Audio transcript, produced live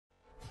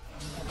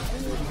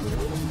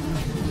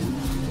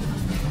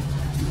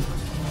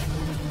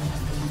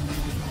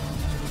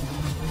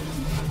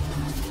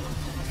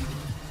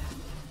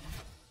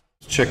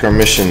check our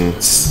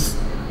missions.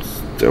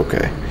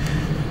 Okay.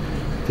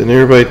 The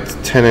nearby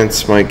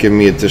tenants might give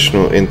me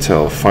additional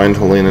intel. Find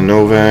Helena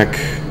Novak.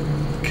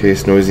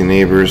 Case noisy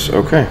neighbors.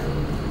 Okay.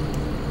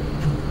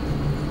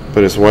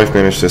 But his wife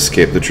managed to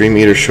escape. The Dream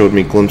Eater showed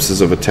me glimpses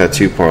of a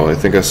tattoo parlor. I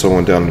think I saw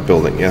one down in the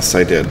building. Yes,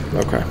 I did.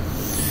 Okay.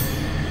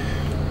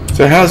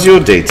 So how's your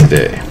day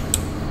today?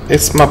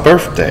 It's my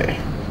birthday.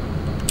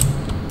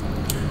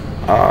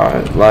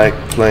 I like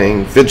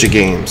playing video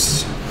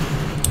games.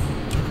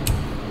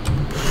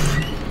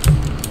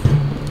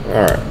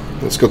 Alright,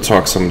 let's go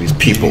talk to some of these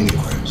people.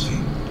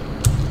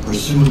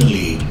 Pursuing the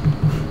lead.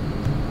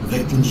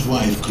 Victim's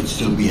wife could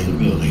still be in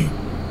the building.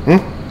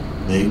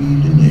 Maybe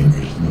the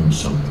neighbors know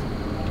something.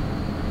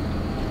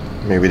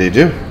 Maybe they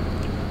do.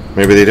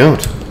 Maybe they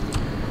don't.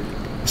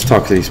 Let's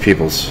talk to these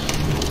peoples.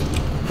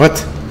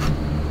 What?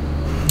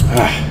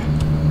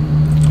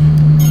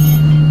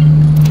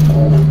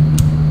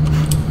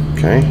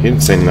 Okay, he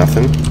didn't say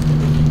nothing.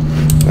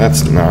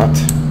 That's not.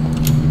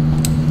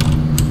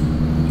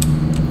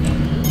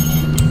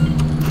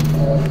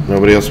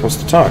 Nobody else wants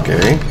to talk,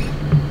 eh?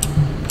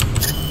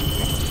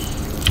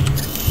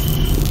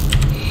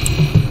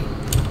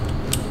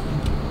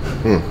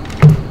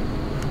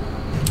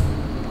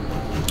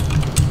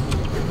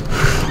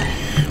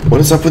 What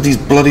is up with these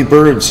bloody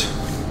birds?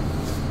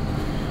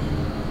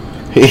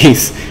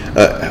 He's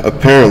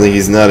apparently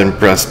he's not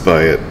impressed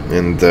by it,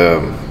 and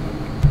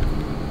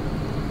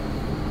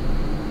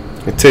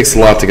it takes a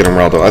lot to get him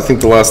riled up. I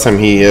think the last time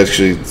he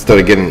actually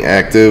started getting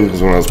active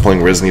was when I was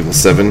playing Resident Evil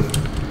 7.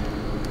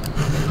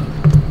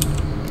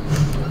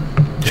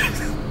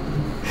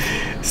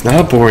 It's not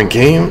a boring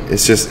game.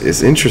 It's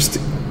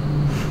interesting.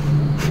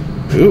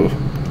 Ooh,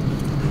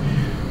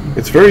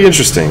 it's very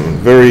interesting,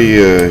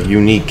 very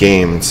unique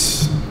game.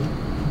 It's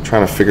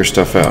trying to figure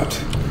stuff out.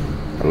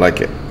 I like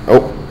it.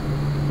 Oh,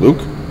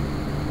 Luke,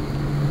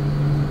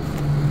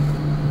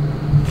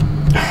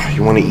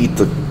 you want to eat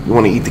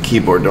the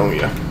keyboard, don't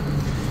you?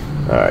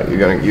 All right,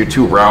 you're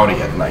too rowdy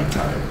at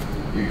nighttime.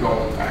 You're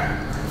going back.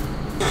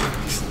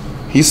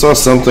 He saw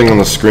something on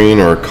the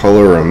screen, or a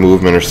color, or a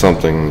movement, or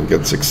something, and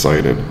gets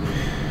excited.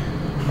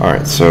 All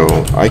right, so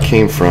I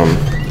came from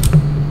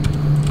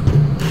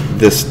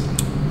this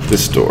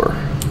door,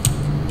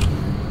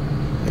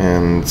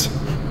 and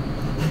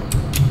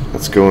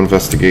let's go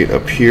investigate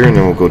up here, and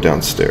then we'll go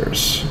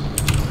downstairs.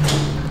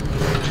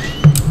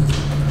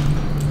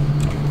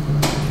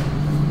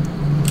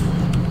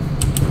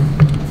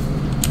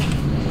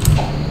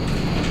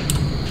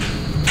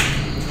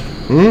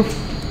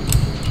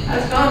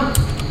 How's it going?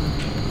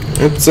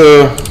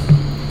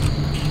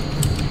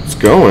 It's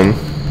going.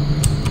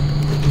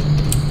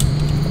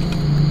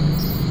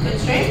 Good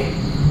stream?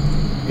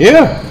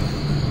 Yeah.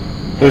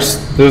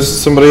 There's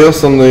somebody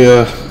else on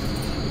the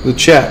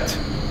chat.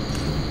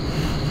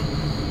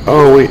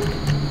 Oh wait.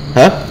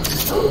 Huh?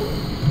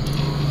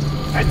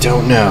 I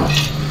don't know.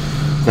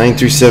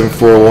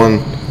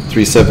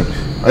 9374137.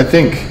 I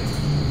think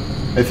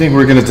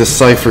we're gonna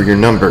decipher your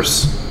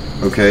numbers.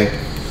 Okay?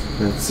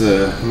 Let's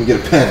let me get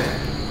a pen.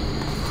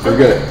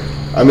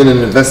 I'm in an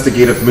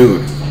investigative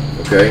mood.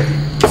 Okay?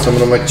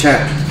 Someone in my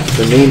chat.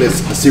 The name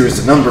is a series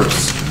of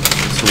numbers.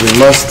 So we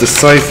must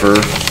decipher.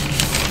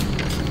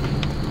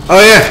 Oh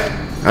yeah!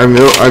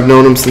 I've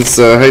known him since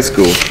high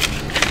school.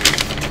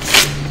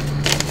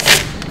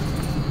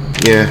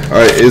 Yeah.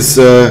 Alright, is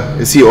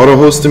he auto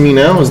hosting me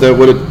now? Is that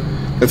what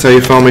that's how you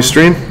found my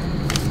stream?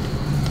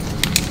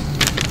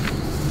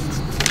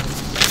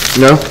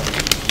 No?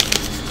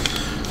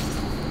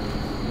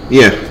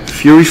 Yeah,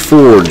 Fury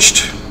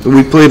Forged.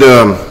 We played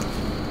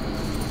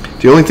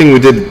the only thing we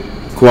did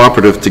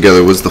cooperative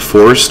together was the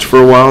Forest for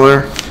a while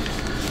there.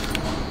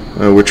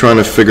 We're trying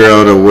to figure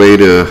out a way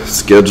to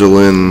schedule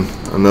in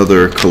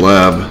another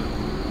collab.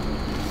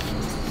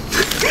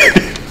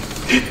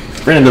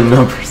 Random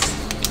numbers.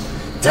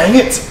 Dang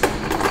it!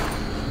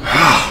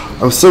 I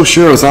was so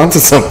sure I was onto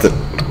something.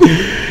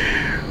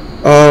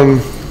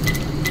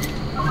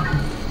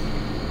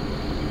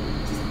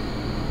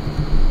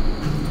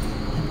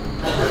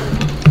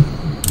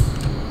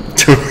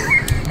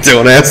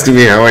 Don't ask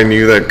me how I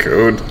knew that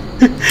code.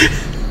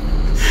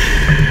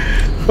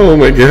 Oh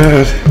my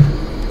god.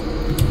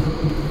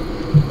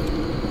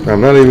 I'm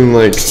not even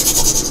like...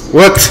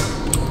 What?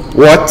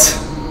 What?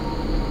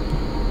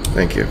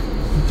 Thank you.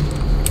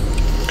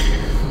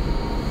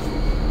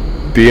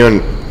 Be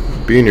on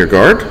your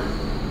guard?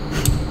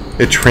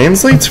 It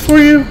translates for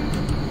you?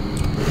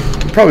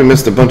 You probably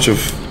missed a bunch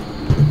of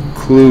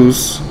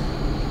clues.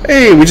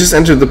 Hey, we just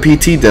entered the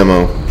PT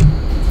demo.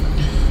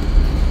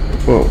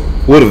 Well,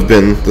 would have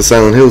been the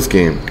Silent Hills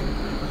game.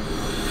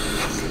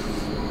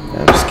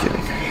 I'm just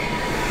kidding.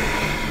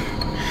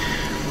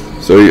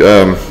 So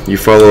you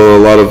follow a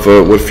lot of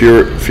what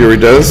Fury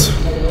does?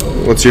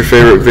 What's your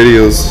favorite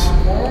videos?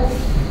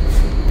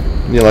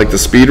 You like the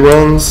speed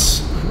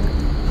runs?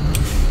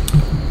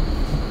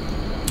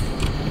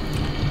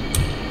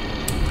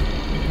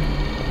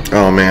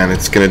 Oh man,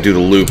 it's gonna do the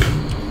loop.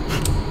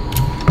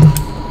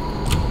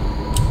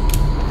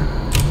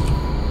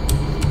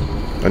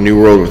 A new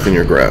world within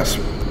your grasp.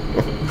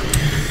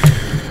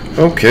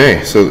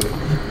 Okay, so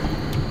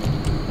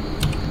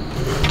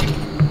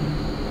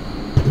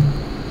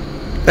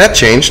that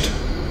changed,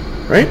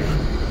 right?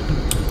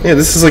 Yeah,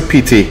 this is like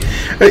PT.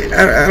 I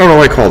don't know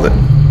why I called it.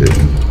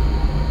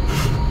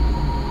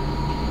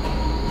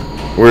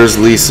 Where's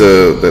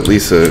Lisa, that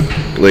Lisa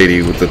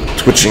lady with the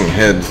twitching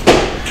head?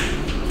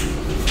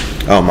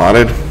 Oh,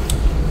 modded?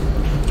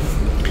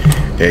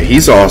 Yeah,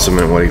 he's awesome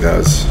at what he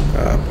does.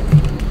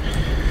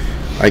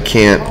 I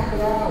can't...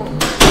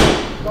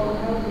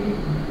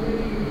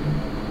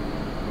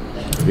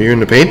 Are you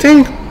into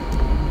painting?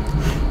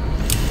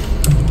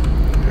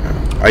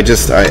 I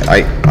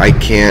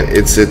can't.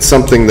 It's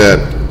something that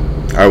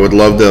I would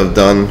love to have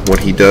done what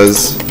he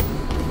does.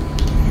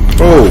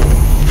 Oh!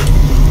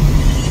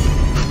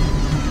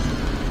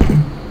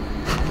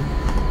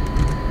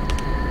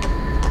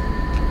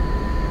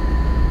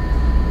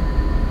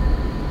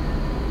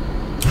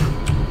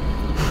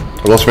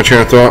 I lost my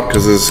train of thought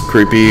because there's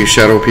creepy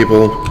shadow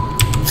people.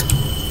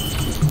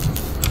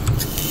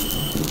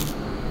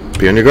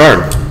 Be on your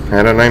guard.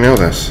 How did I know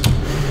this?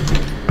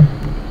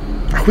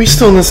 Are we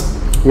still in this?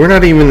 We're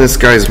not even in this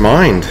guy's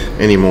mind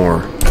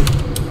anymore.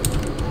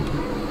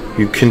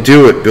 You can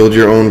do it. Build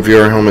your own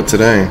VR helmet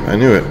today. I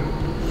knew it.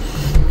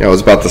 Yeah, I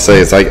was about to say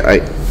is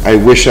I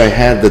wish I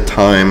had the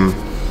time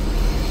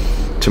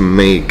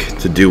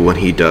to do what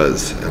he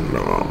does, and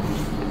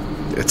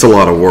it's a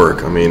lot of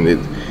work. I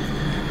mean,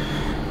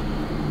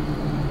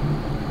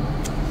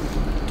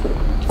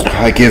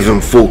 I give him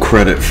full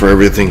credit for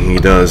everything he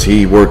does.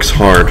 He works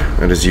hard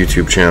at his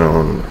YouTube channel,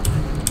 and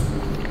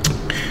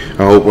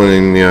I hope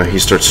when he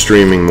starts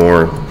streaming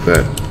more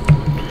that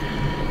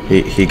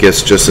he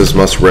gets just as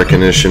much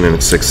recognition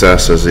and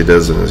success as he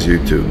does in his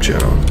YouTube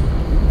channel.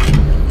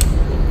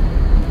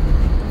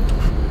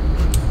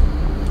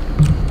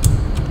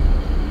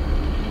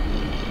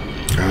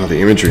 Oh, the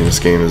imagery in this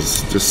game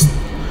is just...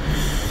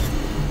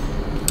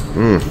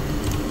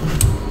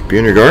 Be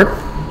on your guard?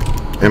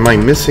 Am I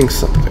missing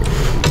something?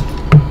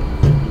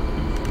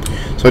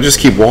 So I just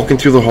keep walking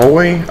through the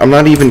hallway? I'm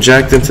not even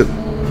jacked into...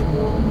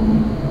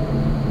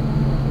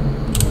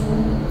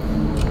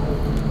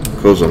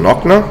 Close a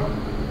knock now?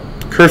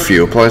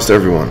 Curfew applies to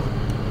everyone.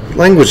 What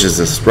language is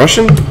this?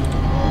 Russian?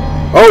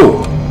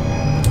 Oh!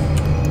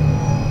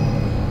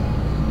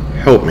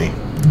 Help me.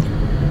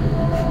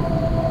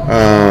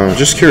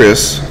 Just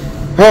curious.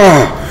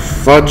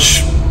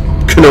 Fudge.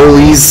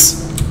 Cannolis.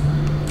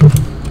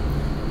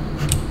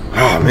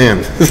 Oh,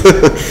 man.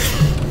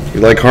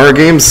 You like horror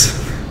games?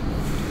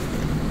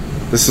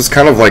 This is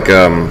kind of like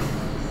a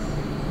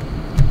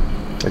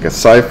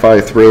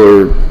sci-fi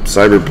thriller,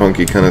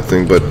 cyberpunky kind of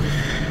thing, but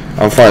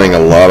I'm finding a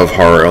lot of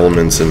horror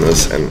elements in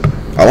this, and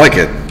I like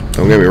it.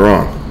 Don't get me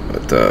wrong,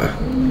 but are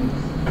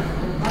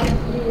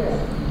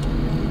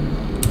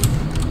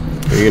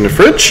you in the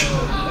fridge?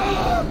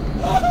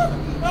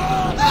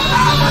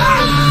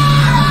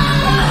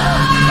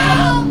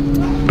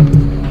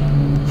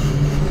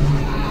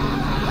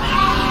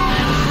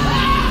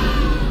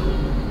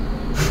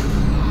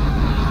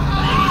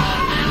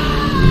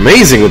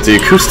 Amazing what the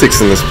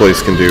acoustics in this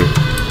place can do.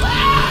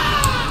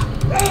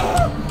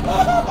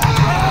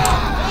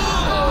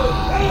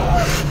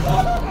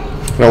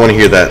 I don't want to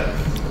hear that.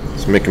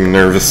 It's making me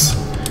nervous.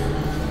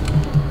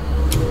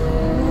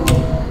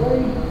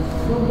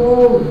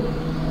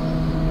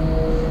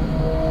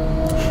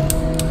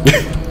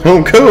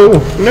 Don't go!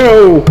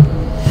 No!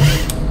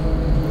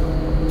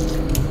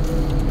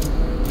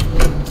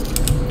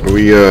 Are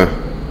we, am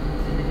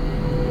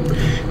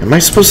I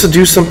supposed to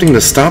do something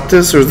to stop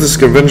this, or is this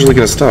eventually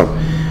going to stop?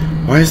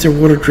 Why is there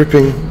water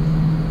dripping?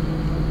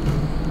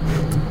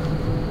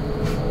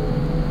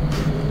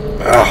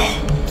 Oh,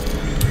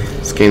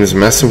 this game is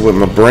messing with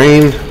my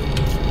brain.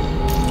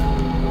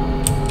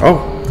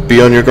 Oh,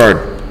 be on your guard.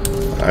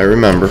 I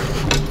remember.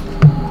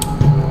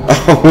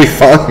 Oh, we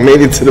finally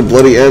made it to the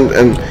bloody end,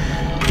 and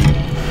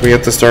we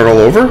have to start all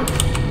over?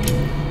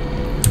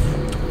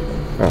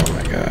 Oh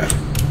my god.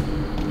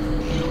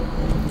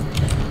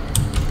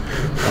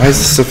 Why is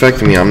this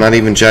affecting me? I'm not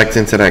even jacked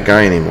into that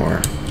guy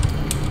anymore.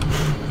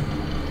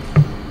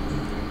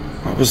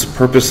 What was the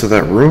purpose of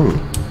that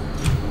room?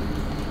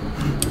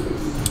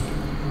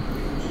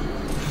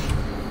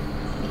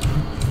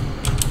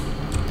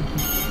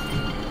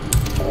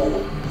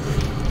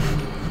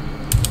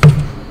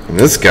 And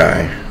this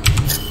guy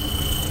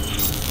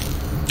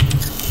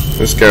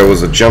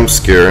was a jump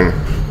scare in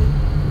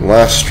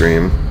last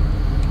stream.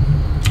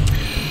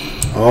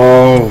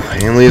 Oh,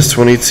 Alias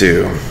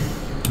 22.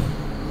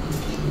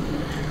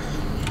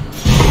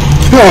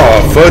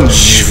 Oh,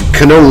 fudge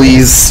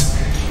cannolis.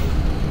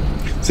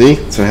 See,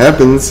 that's what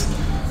happens.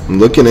 I'm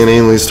looking at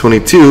Alias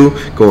 22,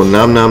 going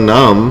nom nom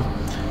nom,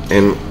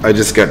 and I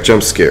just got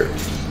jump scared.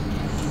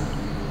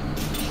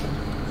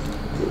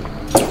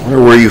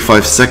 Where were you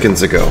 5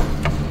 seconds ago?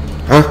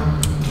 Huh?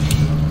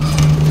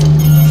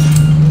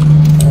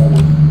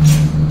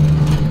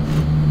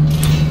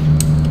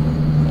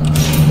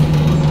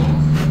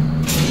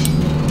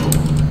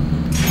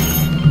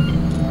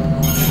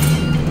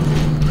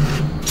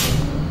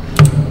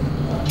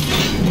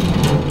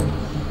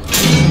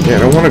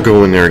 not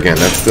go in there again.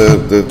 That's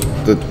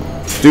the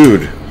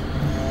dude.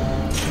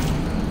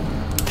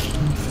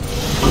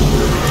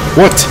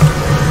 What?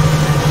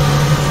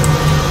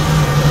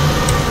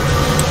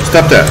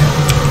 Stop that.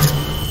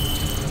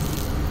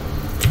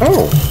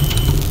 Oh.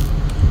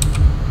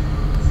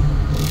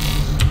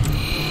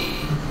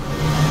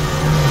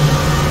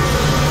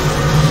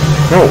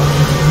 No.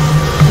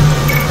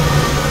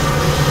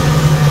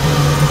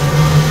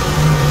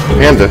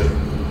 Panda.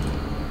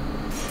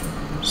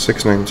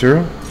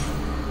 690.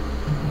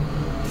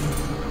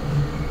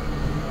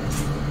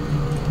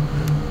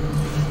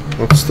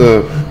 What's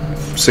the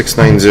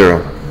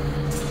 690?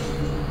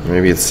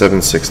 Maybe it's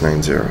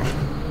 7690.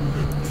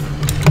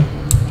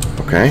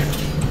 Okay.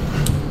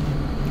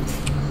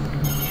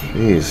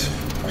 Jeez.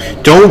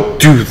 Don't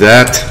do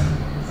that!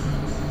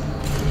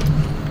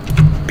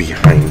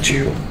 Behind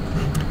you.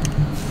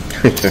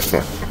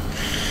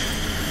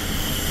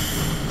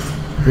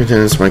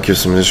 This might give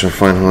some additional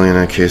fine holding in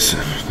that case.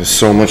 There's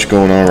so much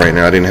going on right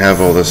now. I didn't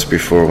have all this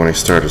before when I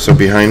started. So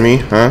behind me,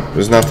 huh?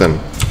 There's nothing.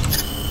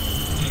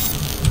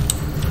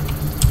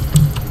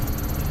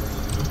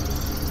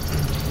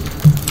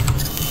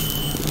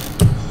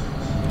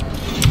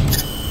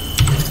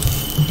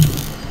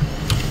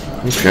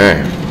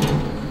 Okay.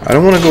 I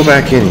don't want to go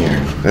back in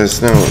here.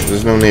 There's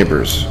no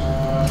neighbors.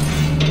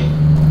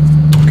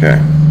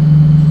 Okay.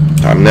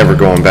 I'm never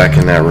going back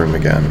in that room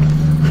again.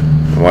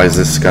 Why is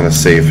this kind of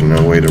safe and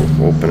no way to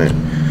open it?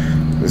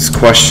 There's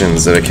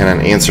questions that I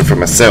cannot answer for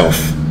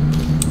myself.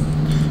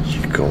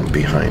 You're going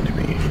behind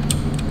me.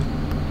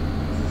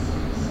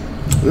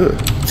 Ugh.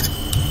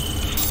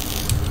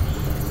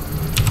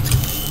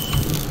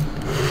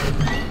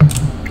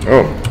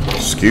 Oh,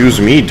 excuse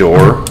me,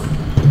 door.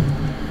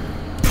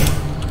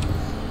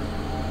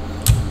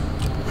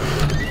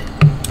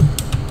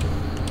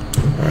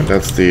 Alright,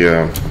 that's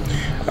the,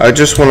 I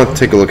just want to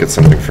take a look at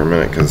something for a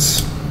minute,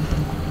 because...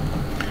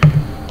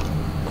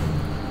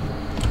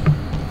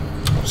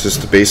 Is this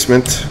the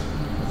basement?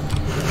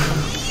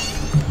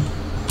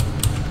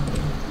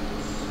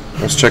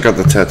 Let's check out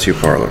the tattoo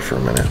parlor for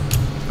a minute.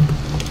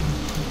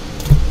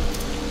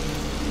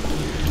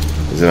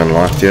 Is it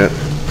unlocked yet?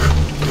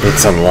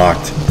 It's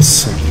unlocked.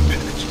 Son of a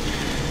bitch.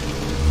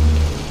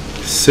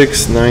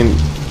 6-9.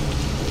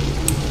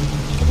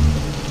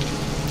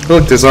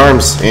 Look, there's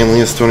arms.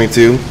 Alias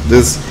 22.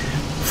 There's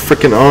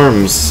freaking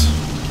arms.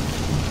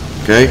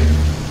 Okay?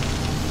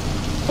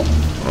 I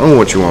don't know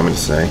what you want me to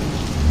say.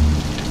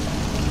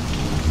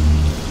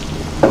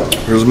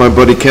 Here's my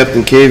buddy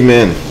Captain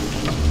Caveman.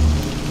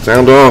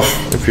 Sound off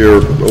if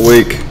you're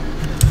awake.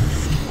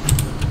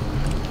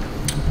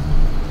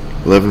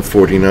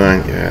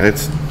 11:49. Yeah,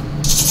 it's...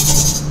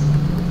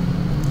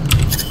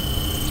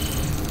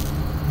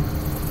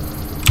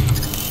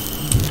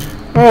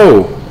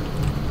 Oh!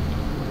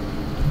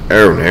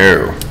 Oh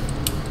no.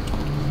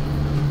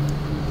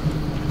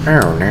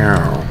 Oh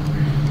no.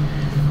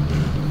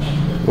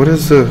 What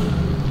is the...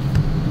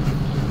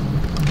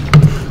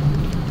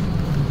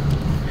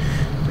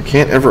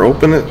 Can't ever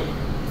open it?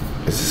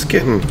 Is this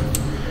getting...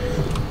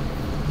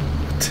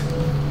 What?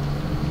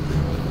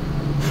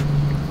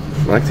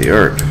 I like the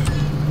art.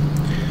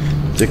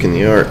 Digging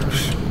the art.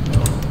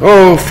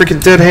 Oh,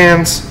 freaking dead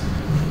hands!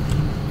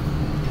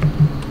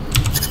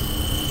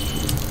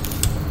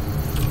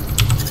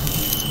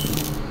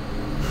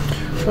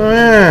 Oh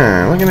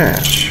yeah, look at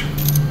that.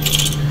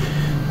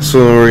 So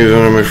we're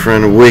going to my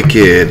friend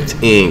Wicked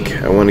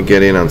Inc. I want to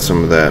get in on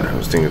some of that. I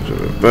was thinking,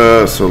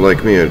 so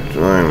like me,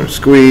 a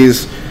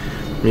squeeze.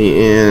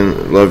 Me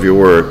in, love your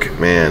work,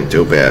 man,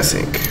 Joe Bass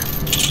Inc.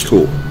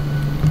 Cool.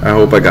 I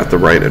hope I got the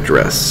right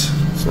address.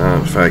 It's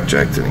not fact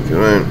checked.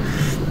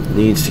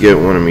 Needs to get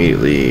one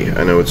immediately.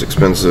 I know it's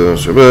expensive.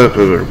 So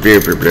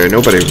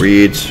nobody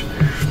reads.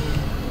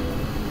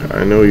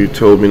 I know you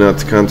told me not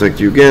to contact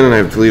you again, and I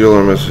have deleted all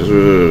our messages.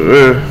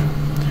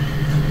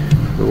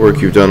 The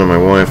work you've done on my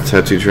wife, the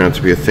tattoo turned out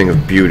to be a thing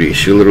of beauty.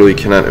 She literally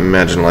cannot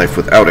imagine life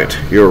without it.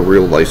 You're a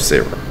real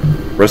lifesaver.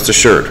 Rest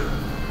assured.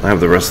 I have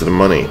the rest of the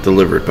money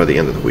delivered by the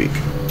end of the week.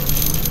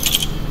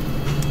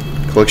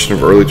 Collection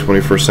of early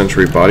 21st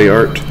century body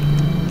art.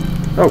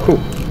 Oh, cool.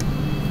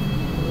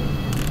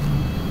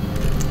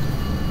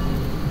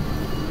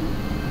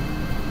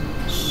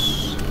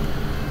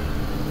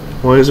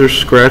 Why is there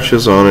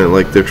scratches on it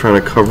like they're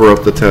trying to cover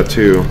up the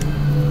tattoo?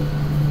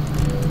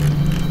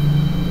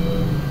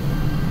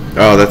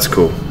 Oh, that's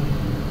cool.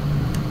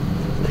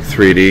 Like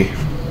 3D.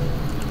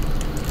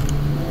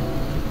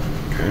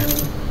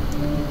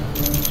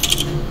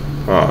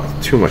 Oh,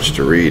 too much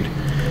to read.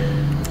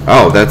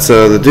 Oh, that's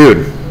the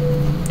dude.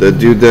 The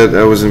dude that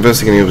I was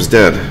investigating was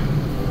dead.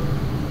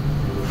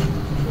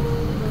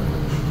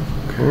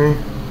 Okay.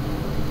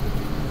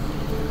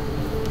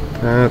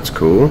 That's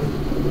cool.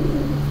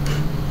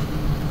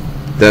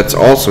 That's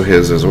also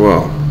his as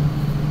well.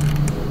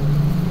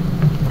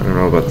 I don't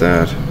know about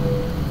that.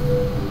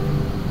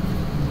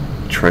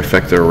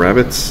 Trifecta of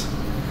rabbits.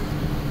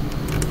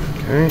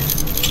 Okay.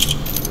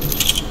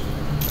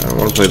 I don't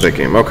want to play that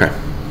game. Okay.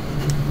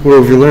 What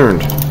have you learned?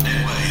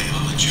 Midway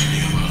on the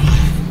journey of our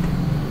life,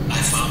 I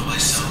found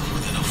myself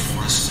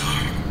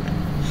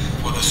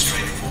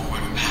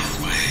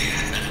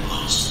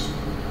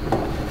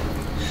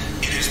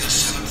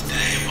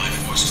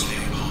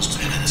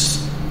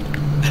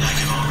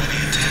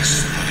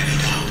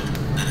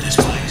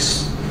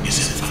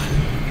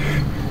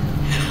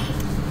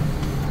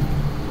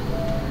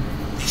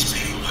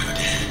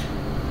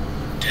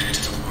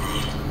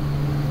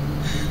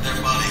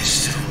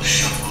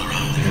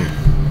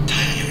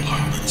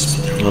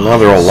Well, now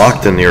they're all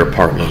locked in their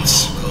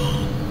apartments.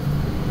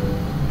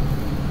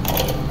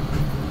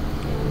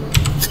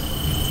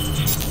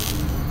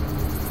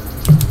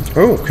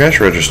 Oh, cash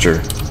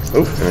register.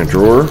 Oh, and a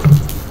drawer.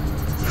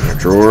 And a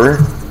drawer.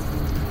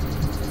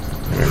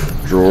 And a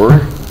drawer.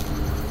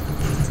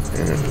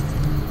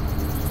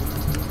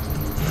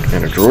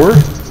 And a drawer.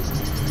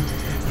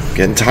 I'm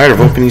getting tired of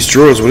opening these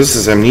drawers. What is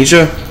this,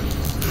 amnesia?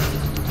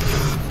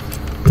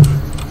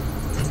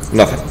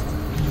 Nothing.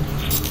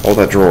 All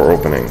that drawer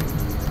opening.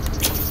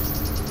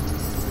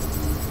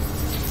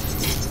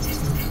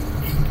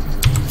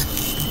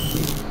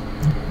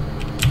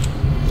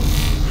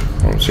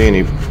 I don't see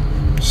any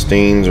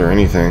stains or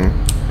anything.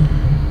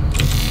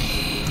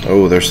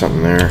 Oh, there's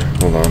something there.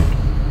 Hold on.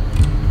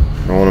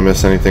 I don't want to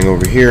miss anything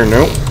over here.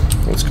 Nope.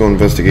 Let's go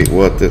investigate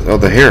what this... Oh,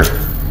 the hair.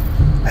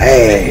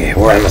 Hey,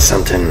 we're onto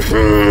something.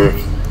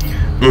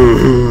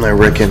 I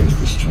reckon.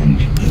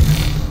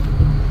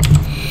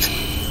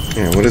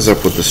 Yeah, what is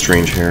up with the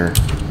strange hair?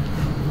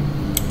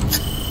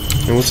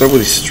 And what's up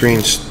with these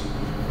strange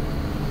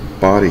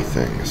body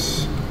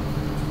things?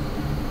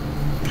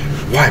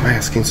 Why am I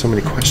asking so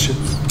many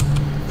questions?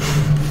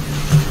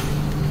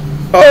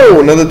 Oh,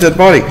 another dead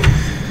body.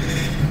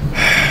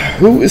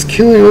 Who is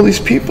killing all these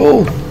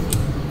people?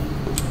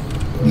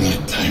 My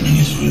timing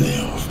is really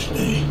off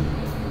today.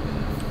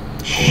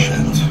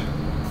 Helena.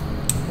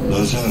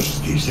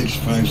 Lazarski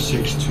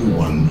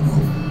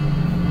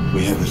 656210.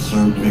 We have a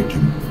third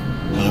victim.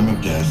 Time of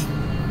death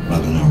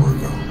about an hour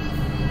ago.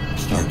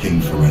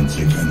 Starting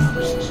forensic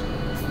analysis.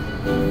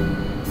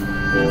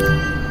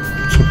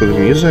 What's up with the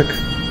music?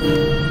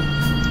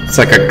 It's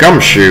like a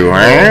gumshoe,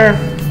 huh?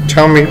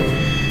 Tell me,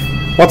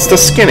 what's the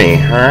skinny,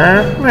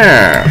 huh?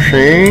 Yeah,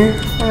 see?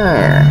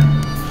 Yeah.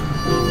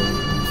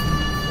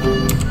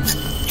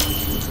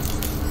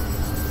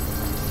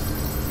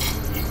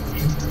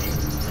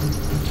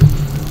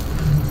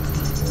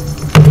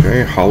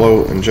 Okay,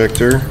 hollow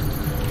injector.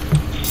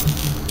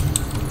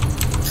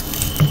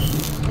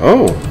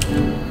 Oh!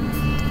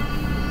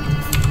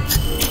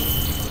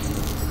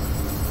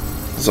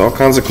 There's all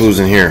kinds of clues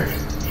in here.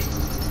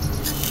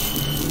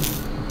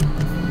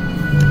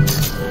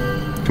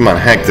 Come on,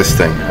 hack this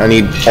thing. I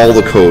need all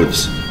the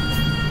codes.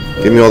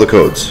 Give me all the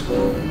codes.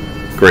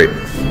 Great.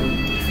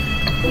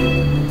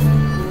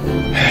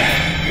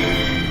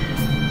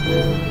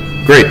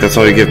 Great, that's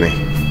all you give me.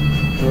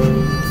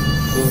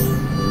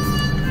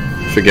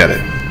 Forget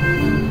it.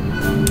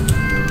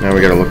 Now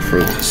we gotta look for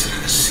this.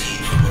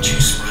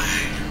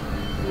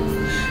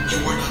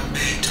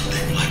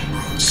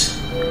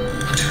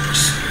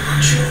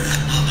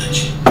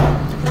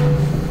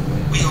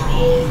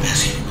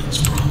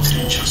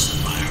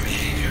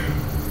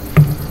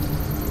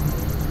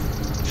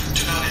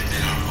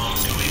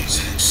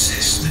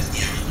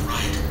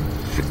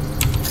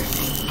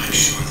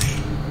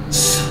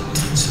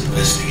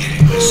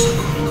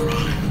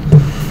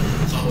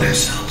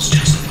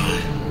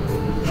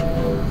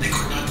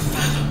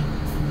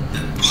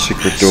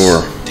 Secret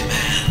door.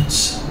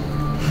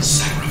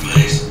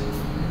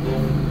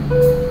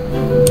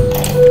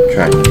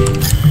 Okay.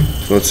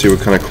 So let's see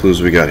what kind of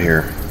clues we got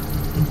here.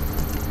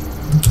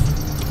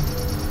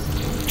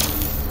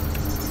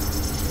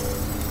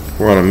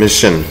 We're on a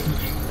mission.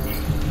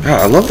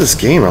 God, I love this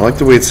game. I like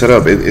the way it's set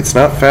up. It's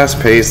not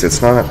fast-paced.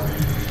 It's not...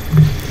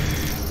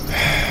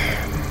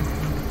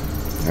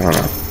 I don't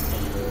know.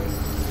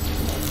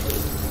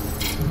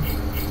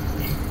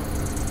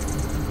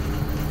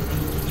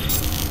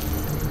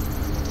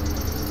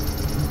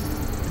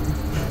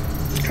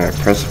 Can I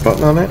press a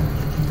button on it?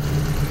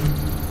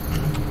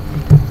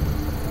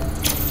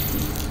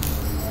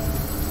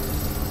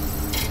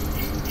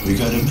 We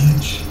got a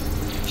match.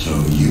 So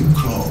you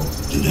called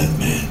to that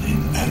man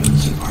in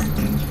Adam's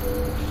apartment.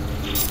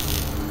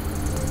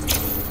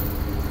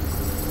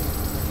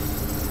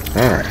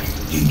 Alright.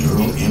 The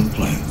neural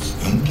implants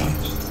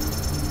untouched.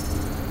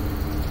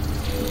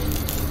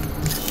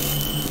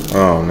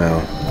 Oh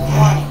no.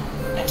 Warning.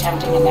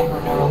 Attempting a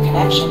neural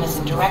connection is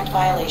in direct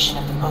violation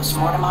of the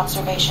Postmortem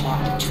Observation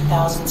Act of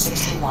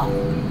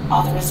 2061.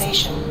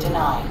 Authorization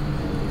denied.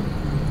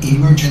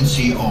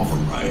 Emergency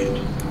override.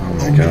 Oh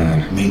my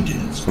god.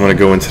 Maintenance. I'm gonna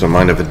go into the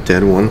mind of a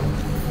dead one.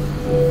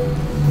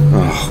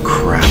 Oh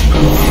crap.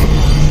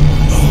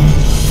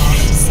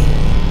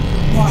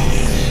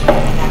 Warning.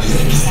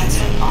 Evacuating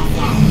sensor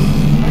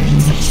offline.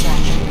 Emergency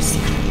extraction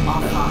receiver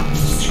offline.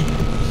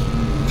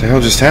 What the hell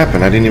just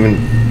happened? I didn't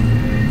even...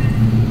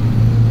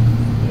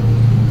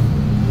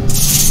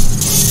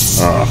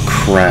 Oh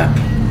crap.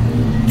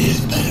 This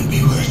better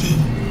be worth it.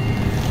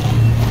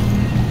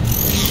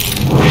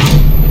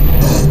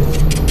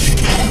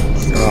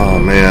 Oh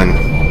man.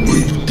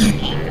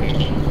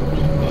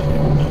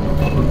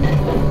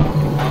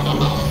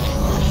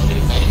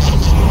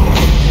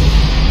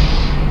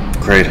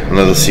 Great,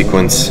 another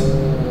sequence.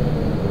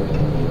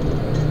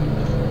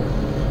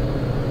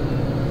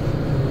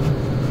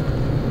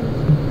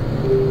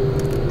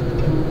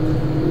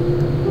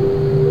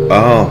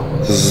 Oh,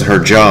 this is her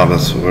job.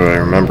 That's what I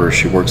remember.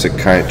 She works at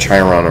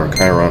Chiron or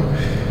Chiron.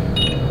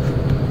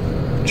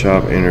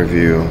 Job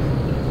interview.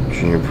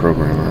 Junior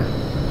programmer.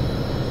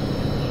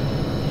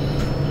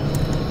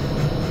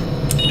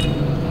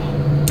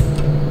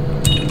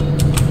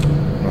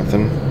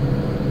 Nothing.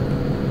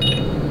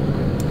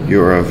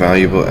 You are a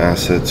valuable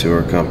asset to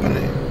our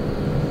company.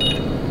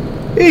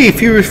 Hey,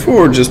 Fury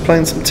 4 just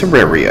playing some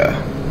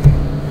Terraria.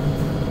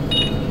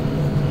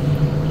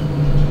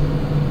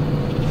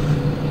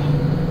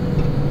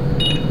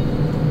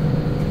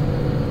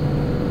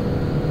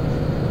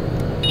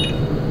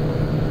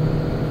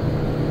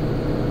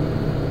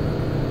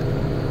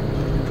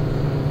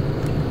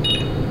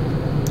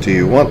 Do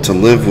you want to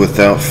live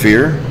without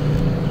fear?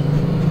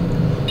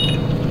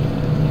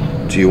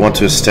 Do you want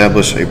to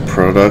establish a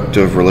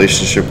productive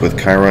relationship with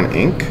Chiron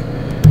Inc.?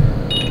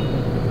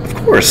 Of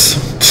course.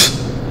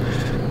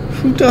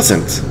 Who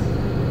doesn't?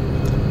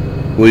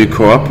 Will you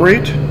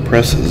cooperate?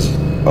 Press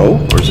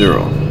O or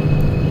 0.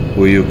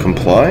 Will you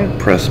comply?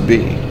 Press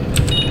B.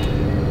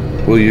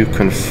 Will you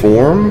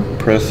conform?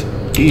 Press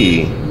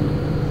E.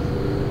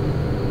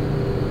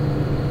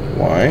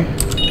 Why?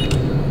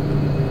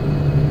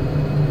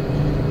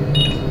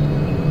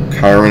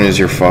 Chiron is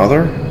your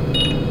father?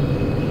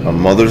 A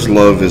mother's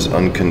love is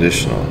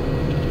unconditional.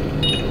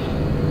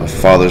 A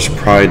father's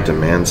pride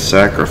demands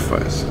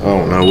sacrifice.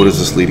 Oh no, what is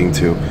this leading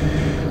to?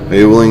 Are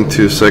you willing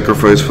to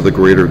sacrifice for the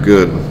greater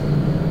good?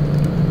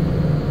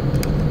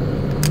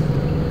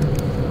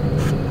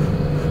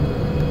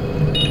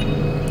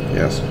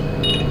 Yes.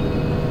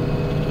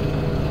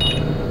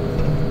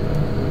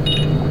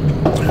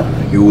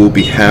 You will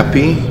be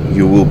happy,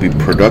 you will be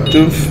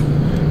productive,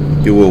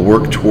 you will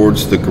work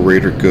towards the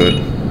greater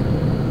good.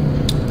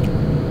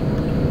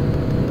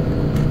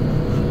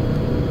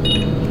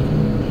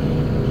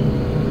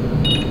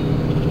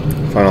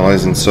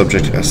 Finalizing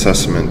subject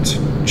assessment,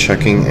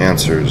 checking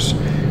answers,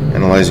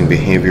 analyzing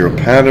behavioral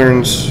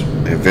patterns,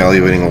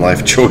 evaluating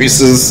life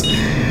choices.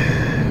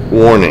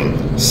 Warning,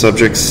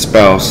 subject's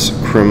spouse,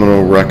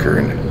 criminal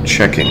record,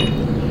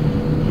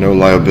 checking. No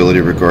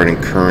liability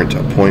regarding current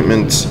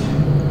appointments.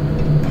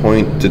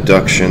 Point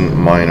deduction,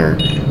 minor.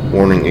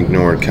 Warning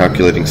ignored,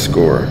 calculating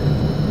score.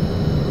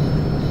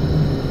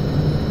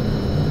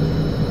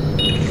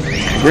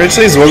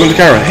 Congratulations, welcome to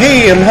Chiron.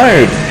 Hey, I'm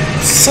hired!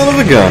 Son of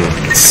a gun.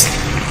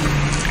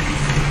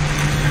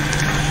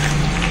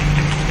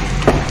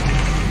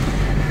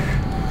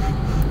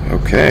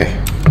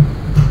 Okay.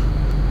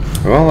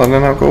 Well, and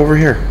then I'll go over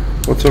here.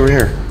 What's over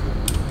here?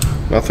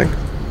 Nothing.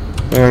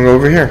 Then I'll go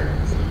over here.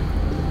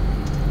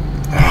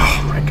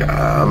 Oh my god,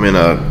 I'm in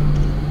a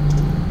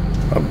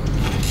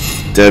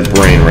dead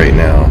brain right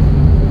now.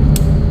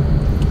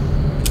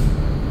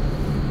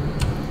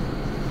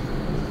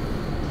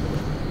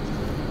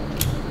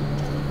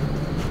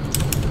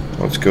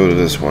 Let's go to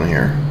this one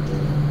here.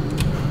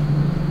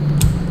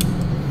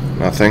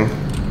 Nothing.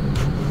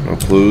 No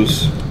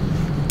clues.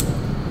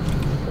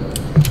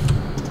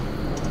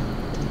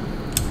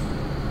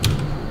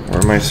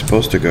 Where am I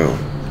supposed to go?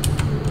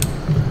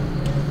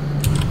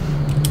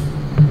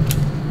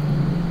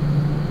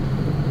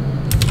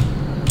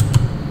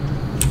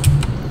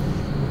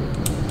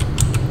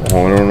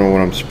 Oh, I don't know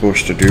what I'm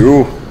supposed to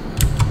do.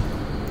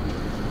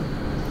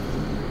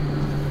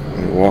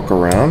 Walk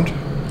around?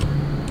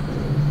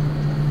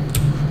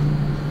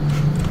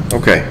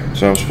 Okay,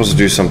 so I'm supposed to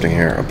do something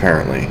here,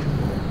 apparently.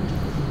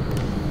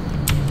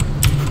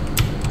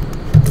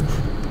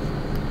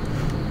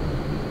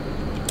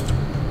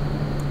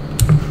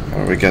 How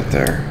do we get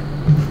there?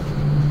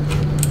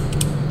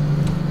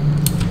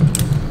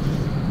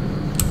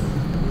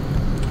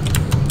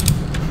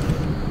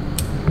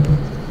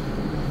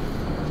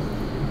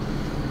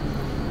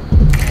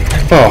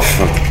 Oh,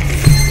 fuck.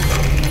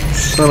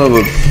 Son of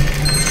a...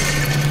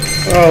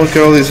 Oh, look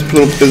at all these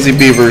little busy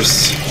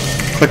beavers.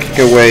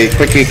 Clicking away.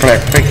 Clickety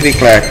clack, clickety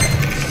clack.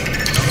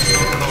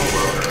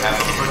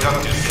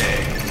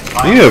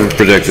 You have a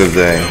productive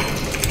day.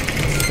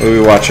 What are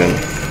we watching?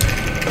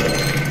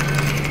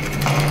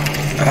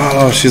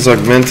 Oh, she's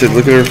augmented.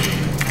 Look at her.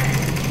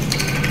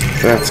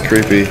 That's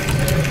creepy.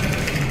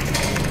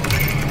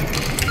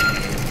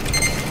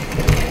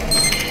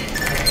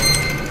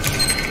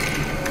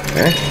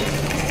 Okay.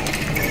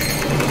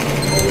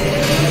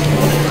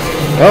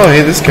 Oh,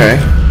 hey, this guy.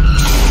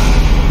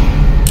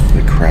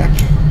 Holy crap.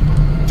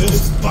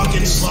 This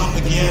fucking slop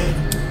again.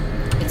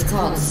 It's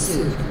called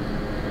soup.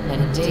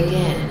 Now dig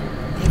in.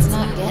 It's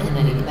not getting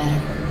any better.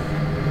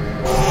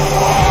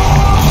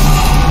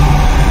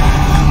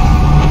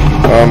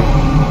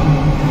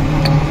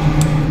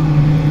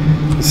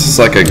 This is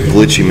like a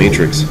glitchy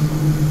matrix.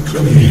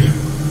 Come here.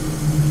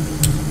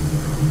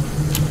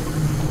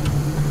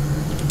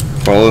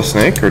 Follow the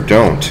snake or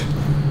don't?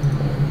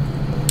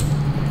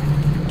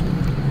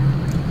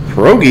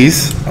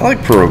 Pierogies? I like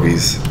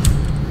pierogies.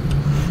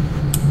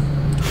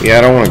 Yeah,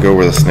 I don't want to go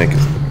where the snake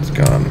is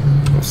gone.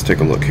 Let's take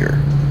a look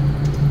here.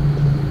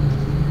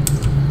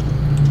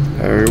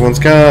 Everyone's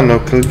gone. No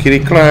clickety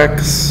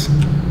clacks.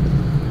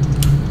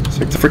 It's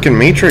like the freaking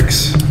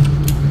Matrix.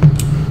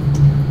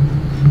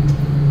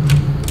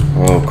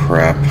 Oh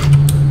crap.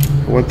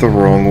 I went the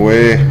wrong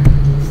way.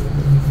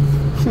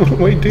 What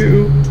do I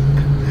do?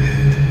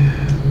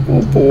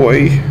 Oh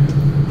boy.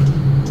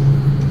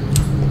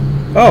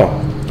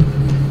 Oh.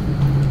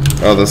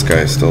 Oh, this guy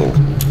is still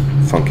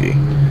funky.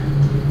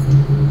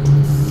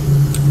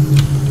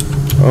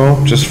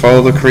 Oh, just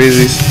follow the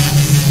crazies.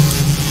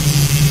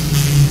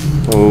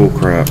 Oh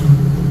crap.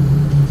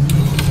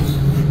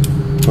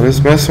 What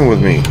is messing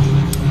with me?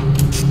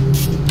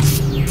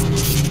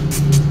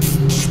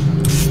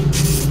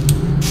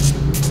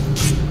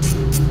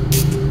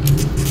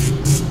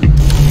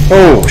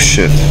 Oh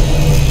shit.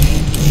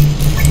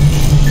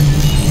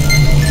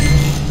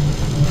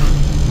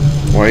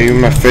 Why are you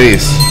in my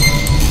face?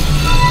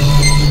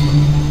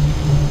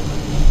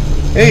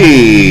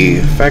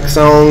 Hey,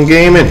 Faxon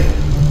Gaming.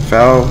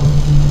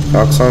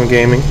 Faxon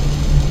Gaming.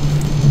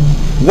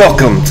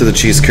 Welcome to the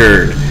Cheese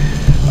Curd.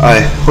 I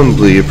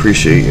humbly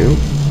appreciate you.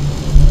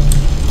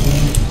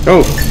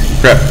 Oh,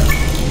 crap.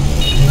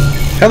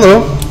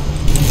 Hello.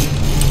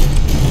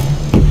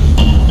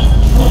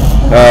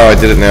 Oh, I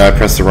did it now. I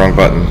pressed the wrong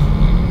button.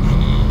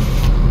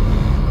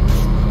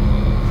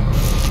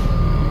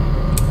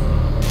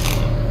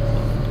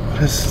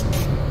 What is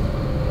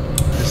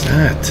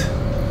that?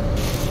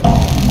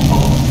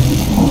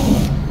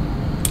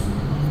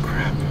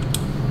 Crap.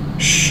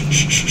 Shh,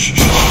 shh, shh,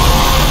 shh.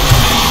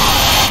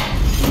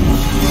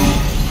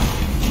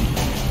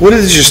 What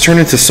did it just turn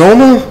into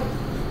Soma?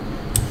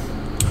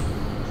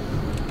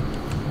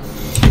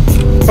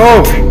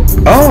 Oh.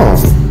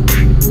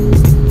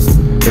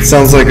 It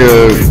sounds like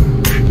a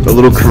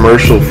little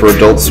commercial for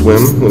Adult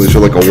Swim, where they show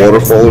like a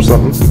waterfall or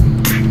something.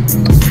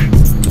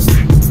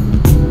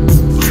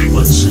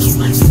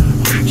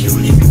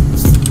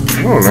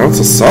 Oh, now it's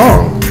a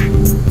song.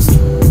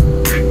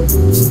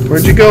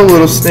 Where'd you go,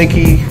 little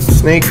snaky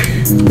snake?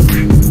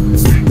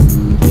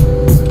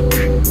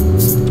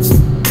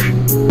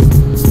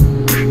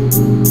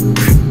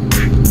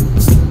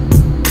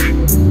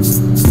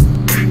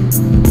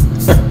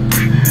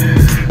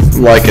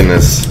 I'm liking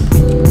this.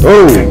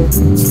 Oh!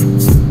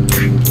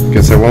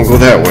 Guess I won't go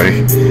that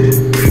way.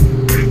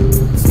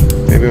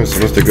 Maybe I'm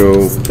supposed to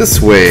go this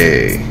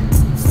way.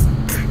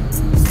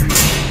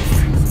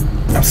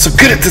 I'm so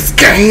good at this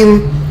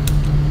game!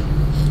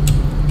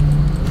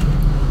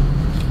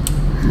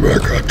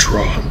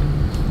 Megatron.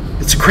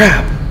 It's a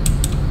crab.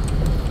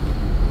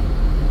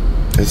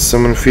 Is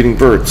someone feeding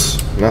birds?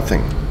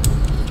 Nothing.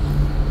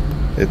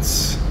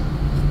 It's...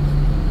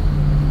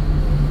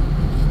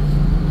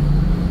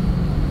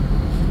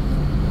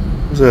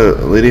 Is a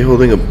lady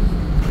holding a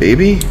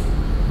baby?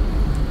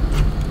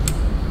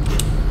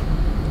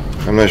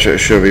 I'm not sure.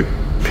 Should I be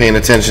paying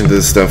attention to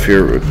this stuff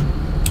here?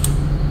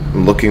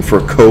 I'm looking for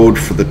a code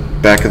for the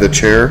back of the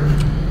chair.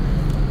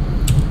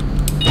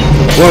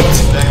 What?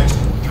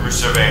 Through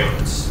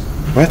surveillance.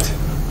 What?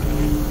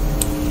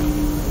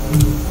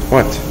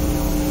 What?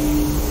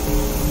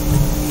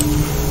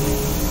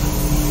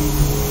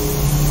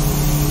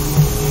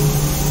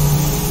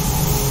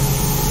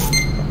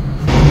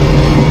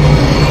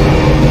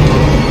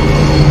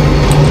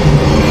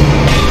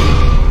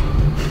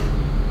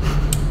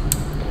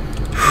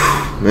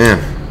 Man,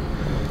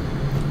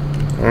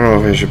 I don't know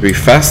if I should be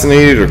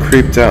fascinated or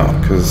creeped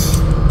out, because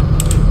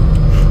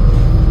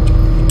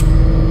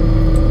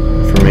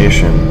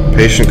information.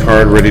 Patient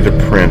card ready to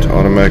print.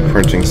 Automatic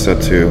printing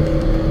set to.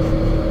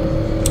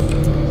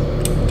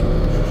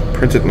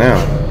 Print it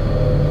now.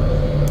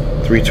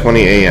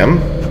 3:20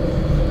 a.m.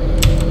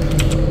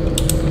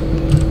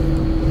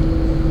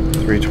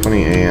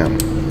 3:20 a.m.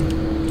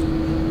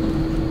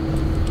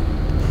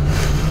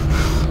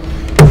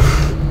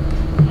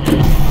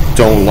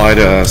 Don't lie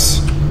to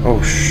us.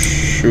 Oh,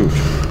 shoot.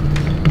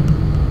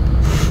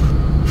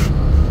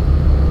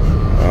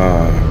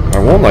 I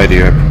won't lie to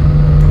you, I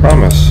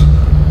promise.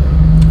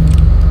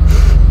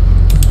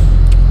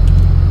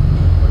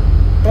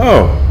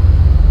 Oh.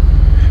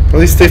 At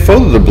least they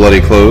folded the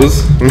bloody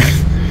clothes.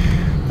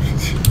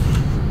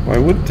 Why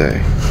would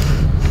they?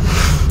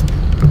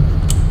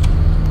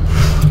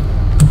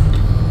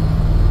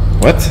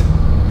 What?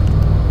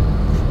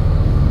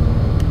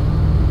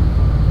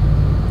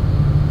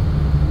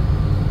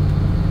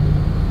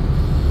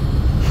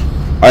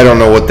 I don't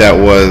know what that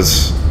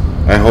was.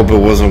 I hope it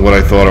wasn't what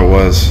I thought it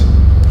was.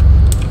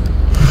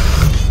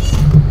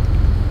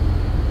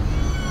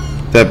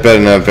 That better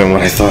not have been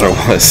what I thought it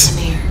was.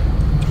 Amir,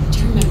 do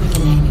you remember the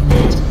name you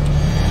meant?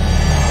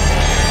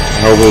 I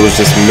hope it was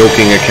just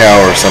milking a cow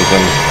or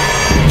something.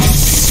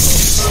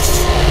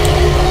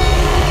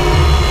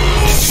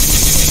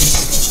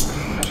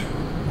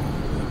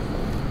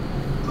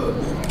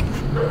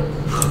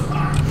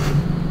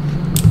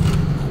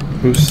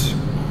 Who's...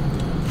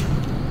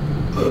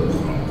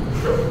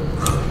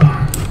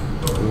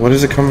 What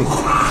is it coming?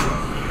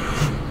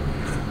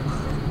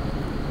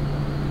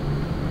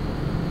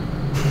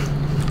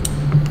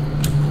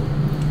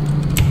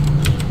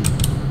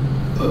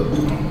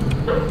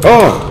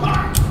 Oh!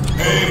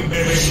 Hey,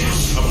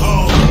 bitch, I'm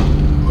home.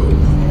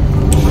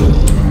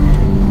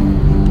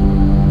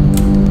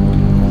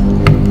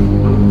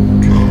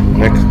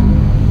 Next.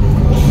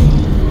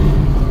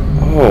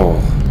 Oh.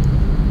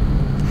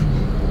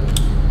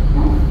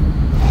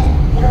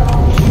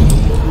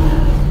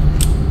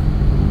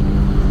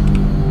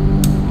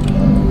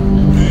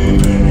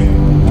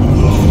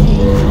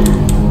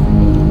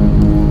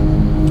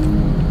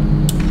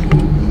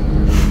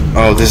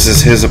 Oh, this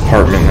is his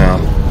apartment now.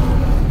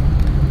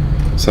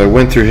 So I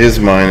went through his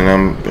mine and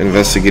I'm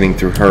investigating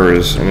through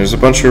hers. And there's a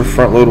bunch of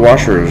front load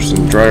washers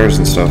and dryers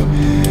and stuff.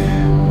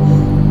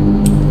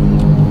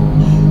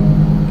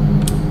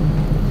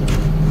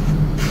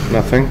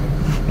 Nothing.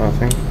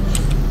 Nothing.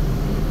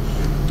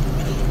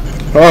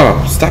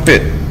 Oh, stop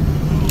it.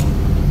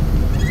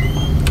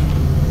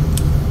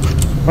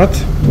 What?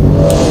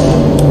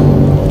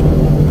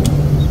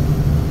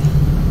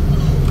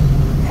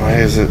 Why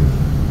is it?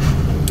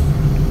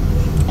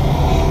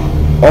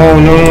 Oh,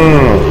 no, no,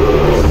 no, no.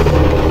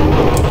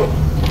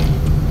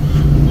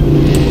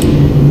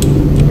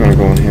 I'm gonna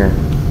go in here.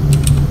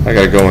 I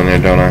gotta go in there,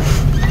 don't I?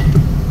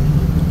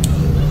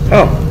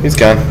 Oh, he's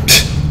gone.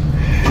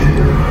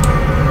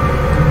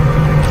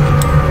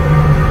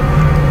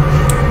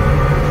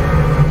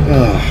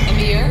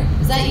 Amir,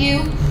 is that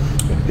you?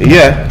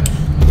 Yeah.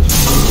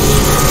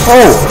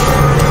 Oh!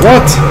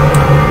 What?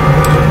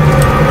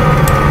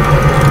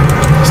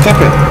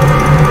 Stop it.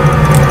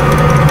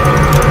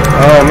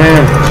 Oh,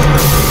 man.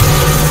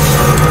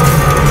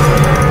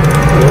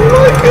 I don't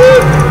like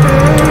it. I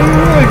don't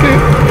like it.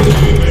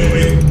 Hey,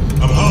 baby.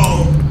 I'm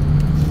home.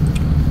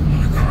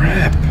 Oh,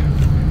 crap.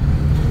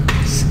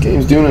 This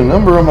game's doing a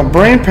number on my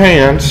brain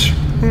pans.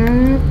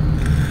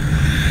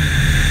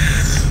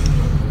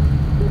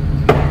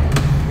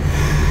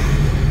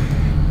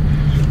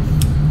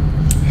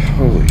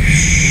 Holy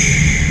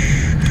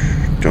sh!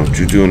 Don't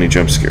you do any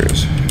jump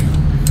scares.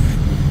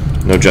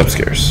 No jump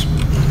scares.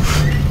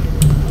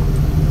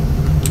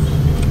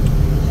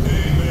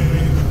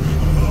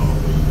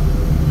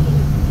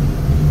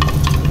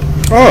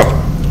 Oh!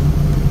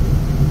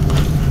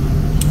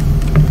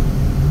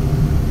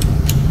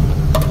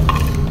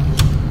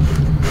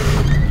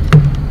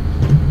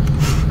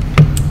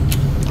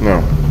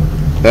 No.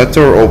 That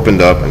door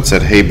opened up and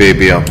said, "Hey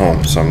baby, I'm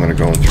home," so I'm gonna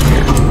go in through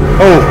here.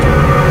 Oh!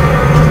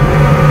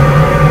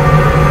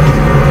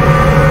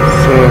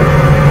 So,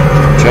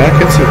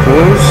 jackets and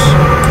clothes?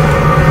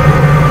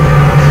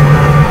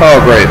 Oh,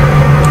 great.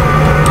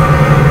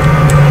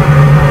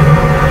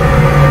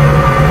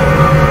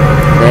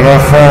 They're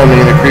not following me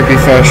in a creepy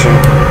fashion.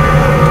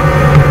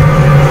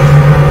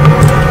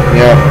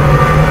 Yeah.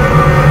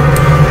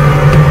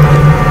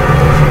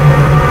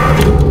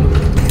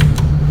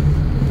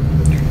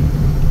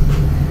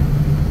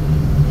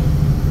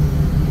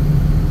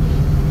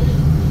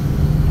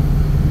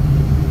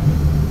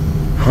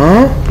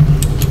 Huh?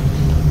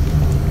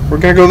 We're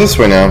gonna go this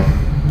way now.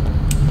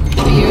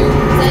 Amir, is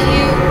that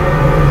you?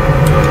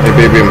 Hey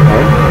baby, I'm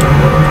home.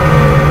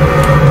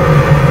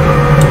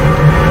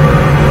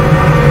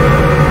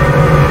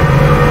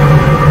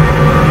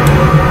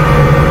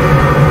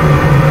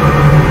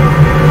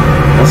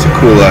 That's a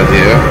cool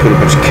idea. Put a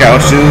bunch of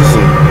couches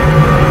and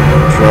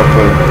drop a...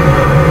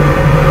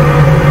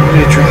 Where did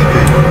he drop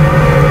it?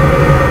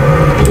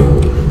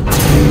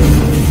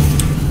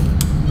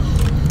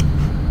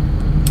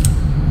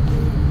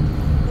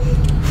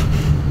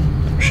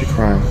 Where's she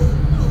crying?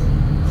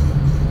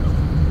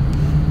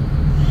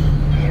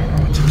 I don't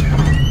know what to do.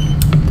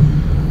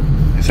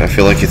 I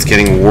feel like it's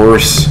getting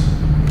worse.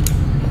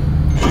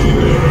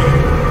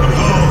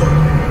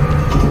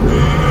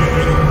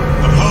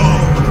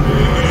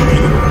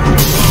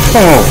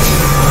 Oh!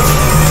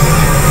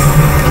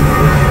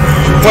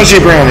 Fudgy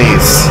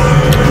brownies!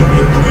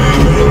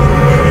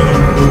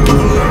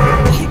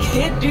 I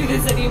can't do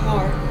this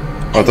anymore.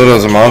 I thought it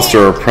was a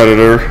monster or a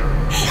predator.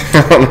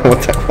 I don't know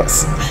what that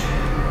was.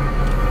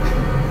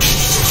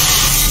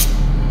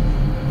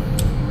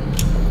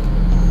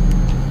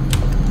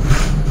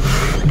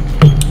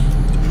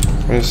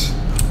 Where's...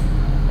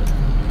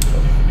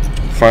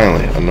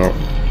 Finally, a no...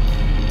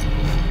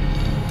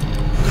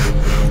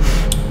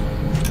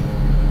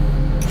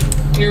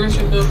 Here's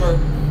your number.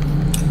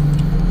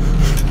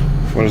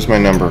 What is my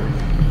number?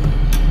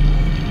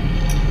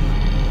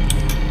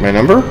 My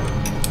number?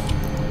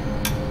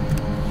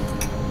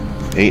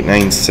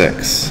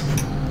 896.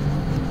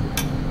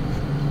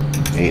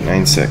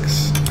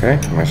 896. Okay,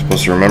 am I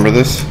supposed to remember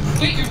this?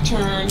 Wait your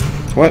turn.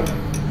 What?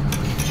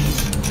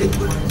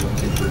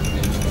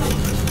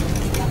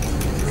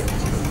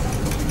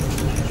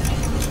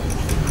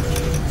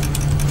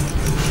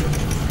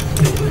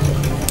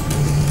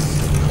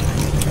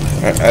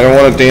 I don't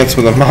want to dance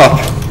with a mop.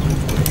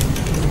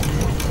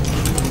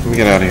 Let me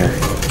get out of here.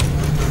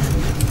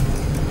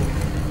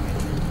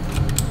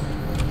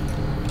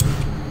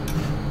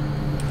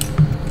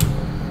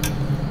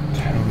 What the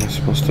hell am I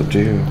supposed to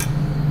do?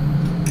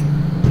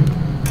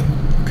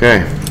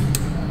 Okay.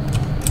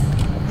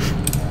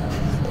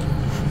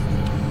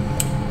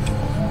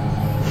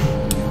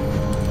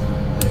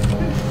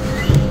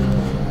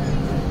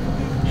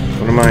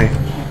 What am I?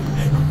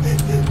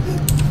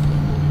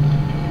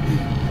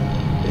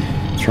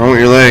 What's wrong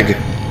with your leg?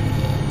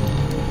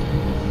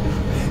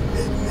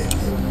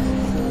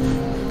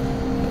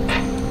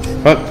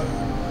 What?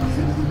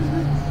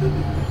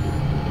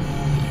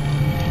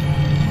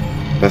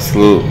 That's the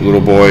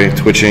little boy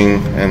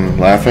twitching and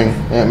laughing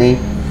at me.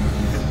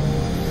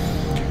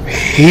 I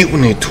hate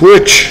when they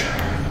twitch.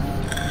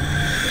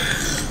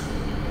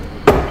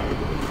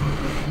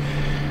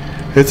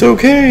 It's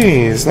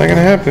okay. It's not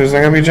gonna happen. There's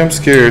not gonna be a jump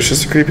scare. It's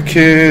just a creepy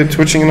kid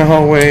twitching in the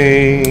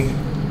hallway.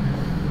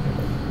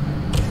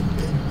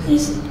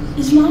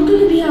 Is Mom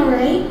gonna be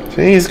alright?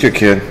 He's a good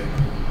kid.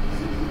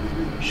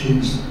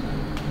 She's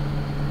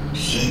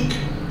sick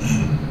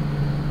and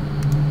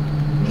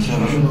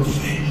without her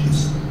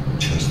face,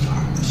 it's just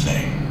hard to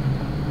say.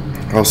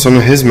 Oh, some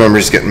of his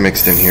memories getting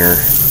mixed in here.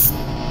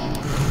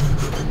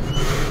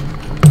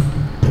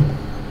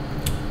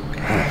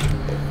 God.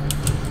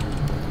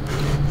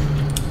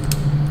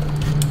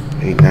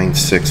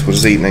 896. What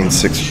is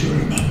 896? Sure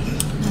about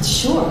this. Not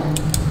sure.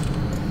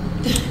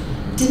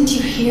 Didn't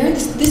you hear?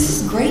 This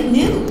is great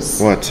news.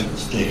 What?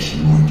 Let's take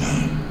some more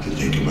time to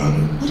think about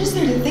it. What is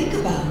there to think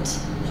about?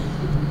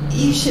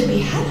 You should be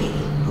happy.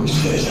 Who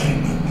says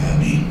I'm not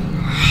happy?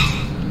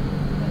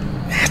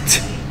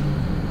 What?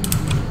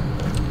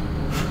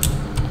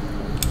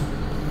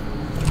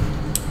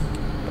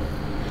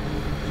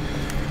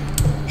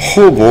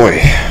 Oh boy.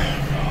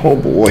 Oh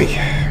boy.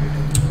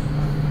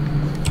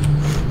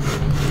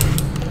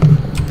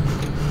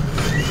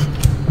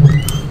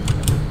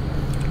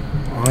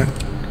 What?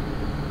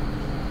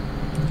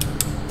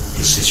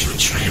 This is your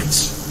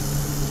chance.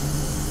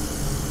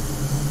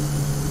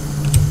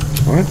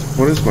 What?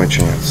 What is my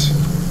chance?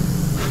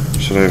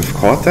 Should I have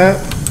caught that?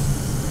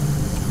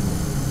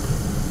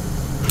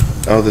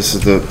 Oh, this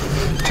is the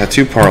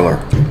tattoo parlor.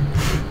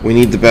 We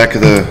need the back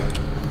of the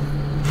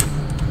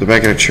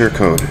chair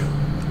code.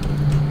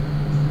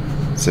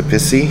 Is it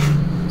pissy?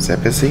 Is that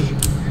pissy?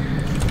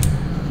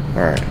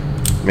 Alright.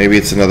 Maybe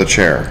it's another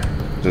chair.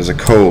 There's a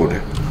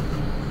code.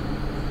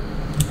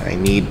 I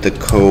need the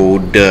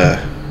code.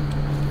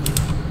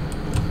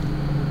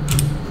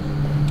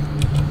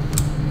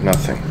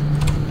 Nothing.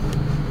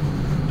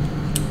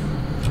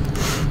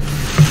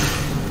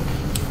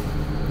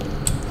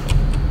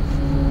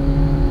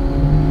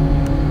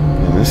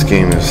 And this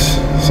game is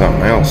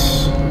something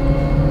else.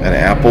 An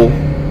apple?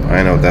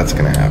 I know that's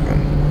gonna happen.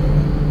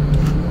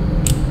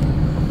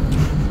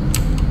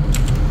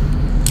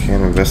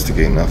 Can't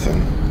investigate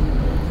nothing.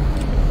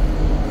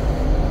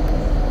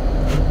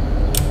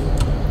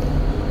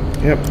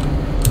 Yep.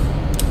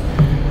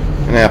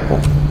 An apple.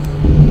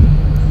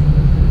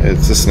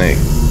 It's a snake.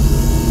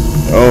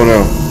 Oh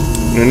no.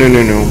 No, no,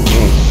 no, no.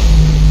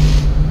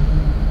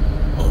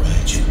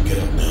 Alright, you can get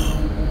up now.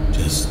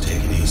 Just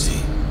take it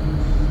easy.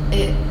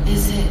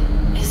 Is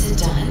it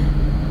done?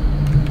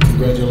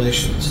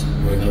 Congratulations.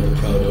 You're now the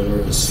proud owner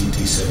of a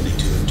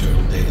CT-72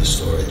 internal data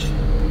storage.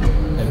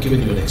 I've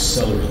given you an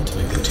accelerant to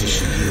make the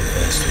tissue heal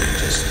faster and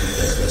just keep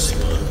that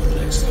dressing on for the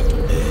next couple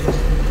of days.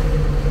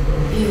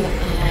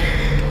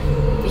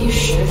 You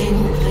sure they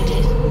won't find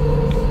it?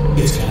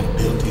 It's got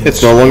built-in...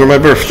 It's no longer my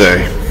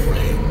birthday.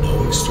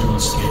 No external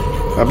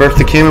scanning. My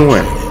birthday came and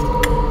went.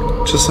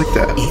 Just like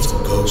that. It's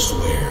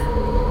ghostware.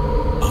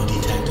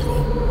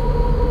 Undetectable.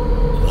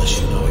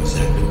 Unless you know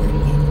exactly where to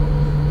look.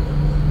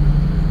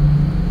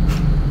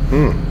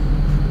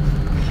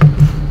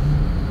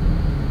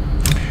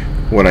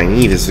 What I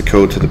need is the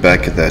code to the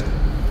back of that.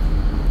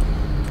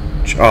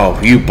 Oh,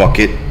 you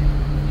bucket.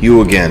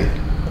 You again.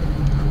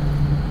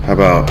 How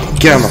about...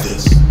 Get on What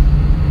is the... this?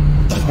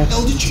 What the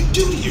hell did you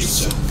do to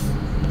yourself?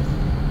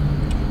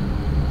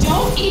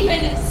 Don't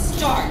even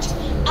start.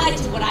 I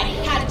did what I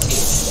had to.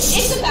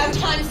 It's about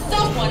time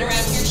someone around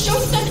here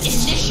showed some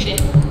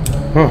initiative.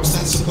 Huh. What's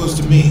that supposed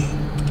to mean?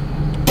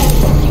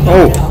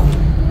 Oh.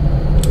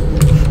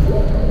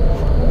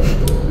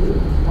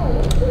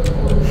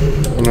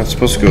 I'm not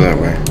supposed to go that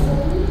way.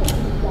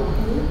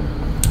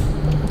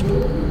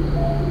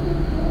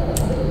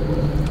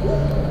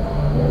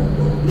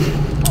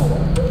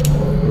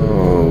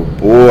 Oh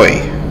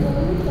boy.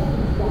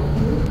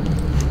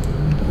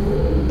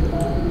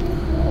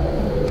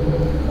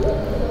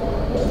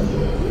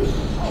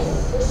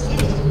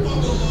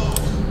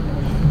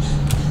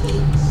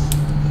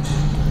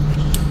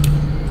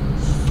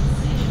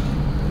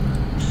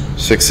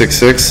 Six,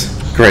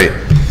 666? Great.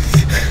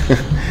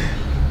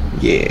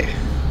 Yeah.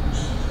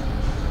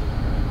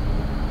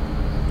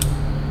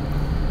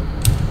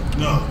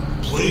 No,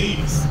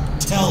 please.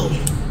 Tell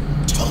me.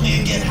 Tell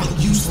me again how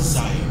useless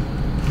I am.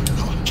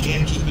 How I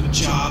can't keep a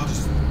job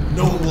because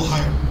no one will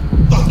hire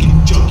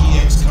fucking junkie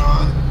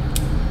ex-con.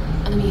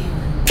 I'm here.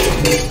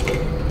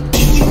 Do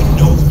you even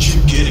know what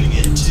you're getting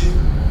into?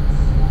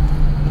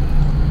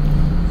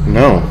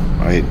 No,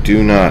 I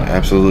do not.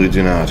 Absolutely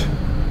do not.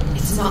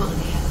 It's not like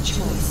they have a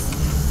choice.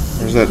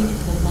 Where's that? The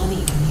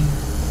money from here.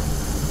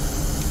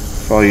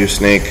 Follow you,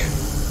 snake.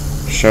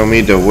 Show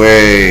me the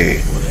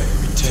way.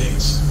 Whatever it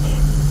takes.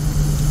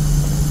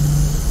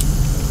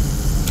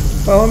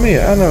 Follow me.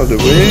 I know the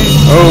way.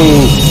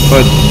 Oh,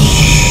 but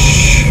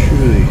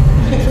surely.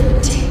 Whatever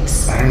it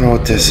takes. I don't know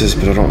what this is,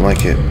 but I don't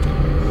like it.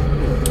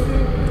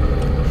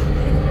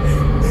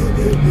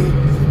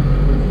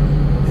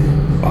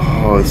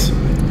 Oh,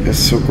 it's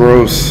so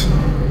gross.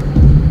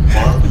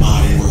 Mark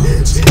my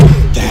words.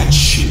 That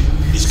shit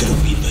is gonna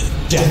be the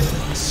death of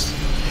us.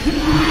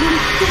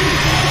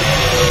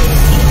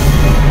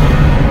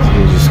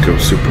 You just go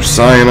Super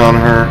Saiyan on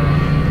her.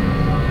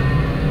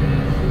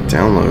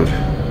 Download.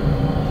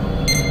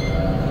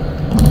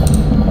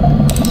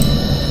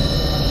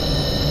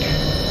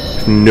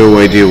 No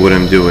idea what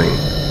I'm doing,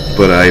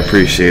 but I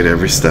appreciate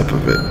every step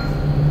of it.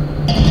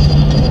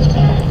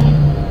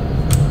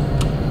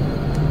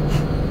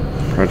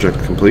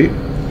 Project complete.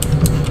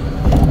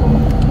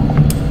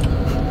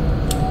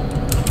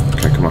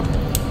 Okay, come on.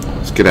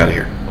 Let's get out of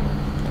here.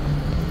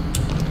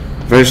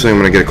 Eventually I'm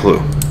gonna get a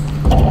clue.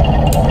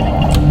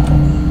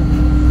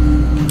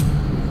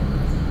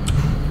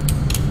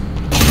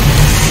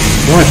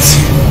 What?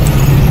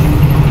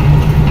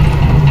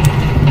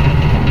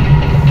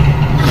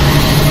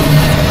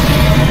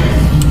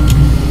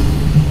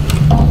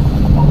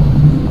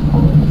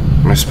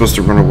 Am I supposed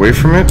to run away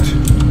from it?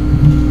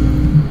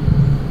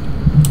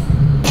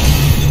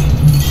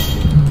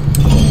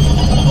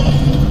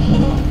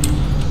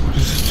 What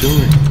is it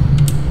doing?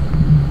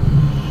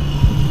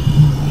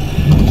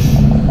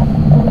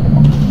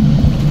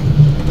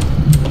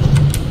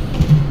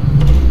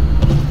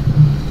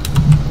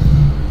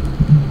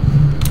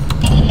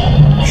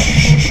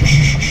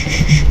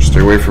 Stay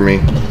away from me.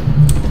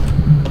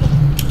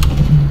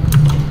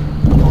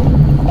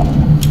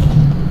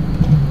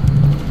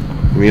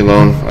 Leave me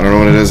alone. I don't know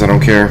what it is. I don't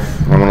care.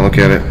 I don't want to look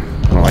at it.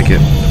 I don't like it.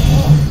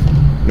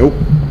 Nope.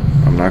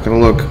 I'm not going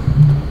to look.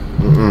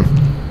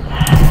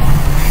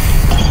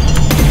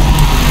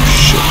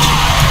 Shit.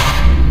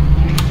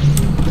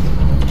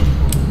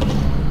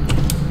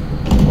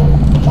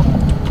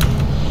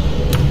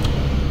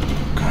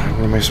 God,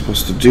 what am I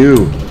supposed to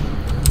do?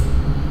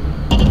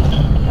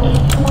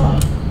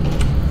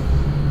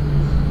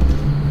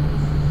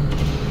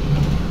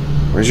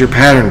 Where's your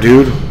pattern,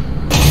 dude?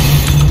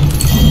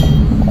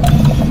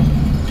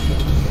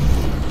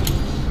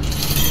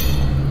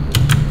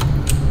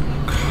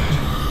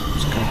 God,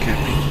 it's gonna get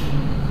me.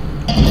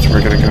 That's where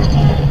I gotta go.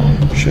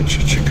 Shit.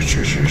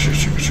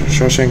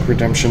 Shawshank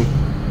Redemption.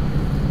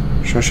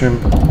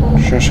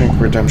 Shawshank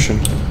Redemption.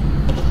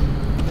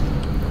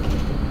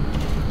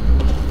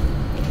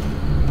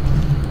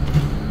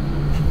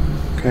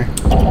 Okay.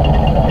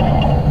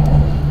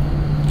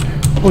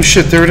 Oh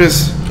shit, there it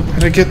is. How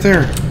did I get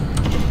there?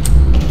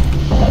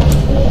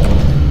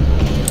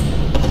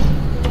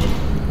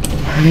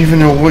 I don't even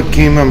know what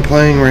game I'm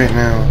playing right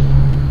now.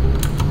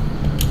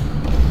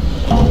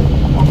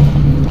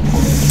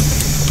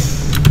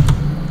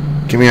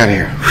 Get me out of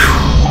here.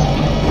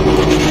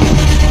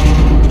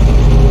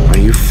 Are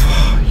you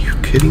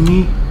kidding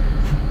me?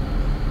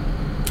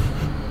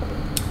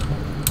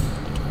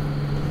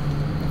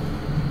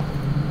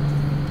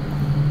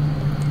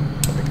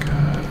 Oh my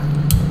God.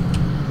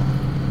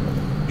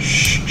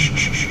 Shh.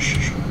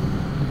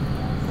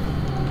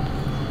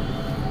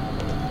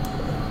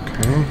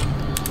 Okay.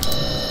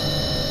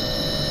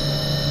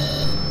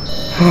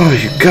 Oh,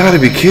 you gotta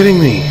be kidding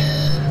me.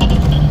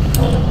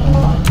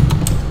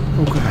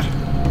 Oh God.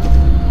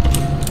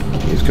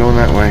 He's going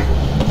that way.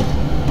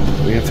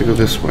 We have to go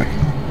this way.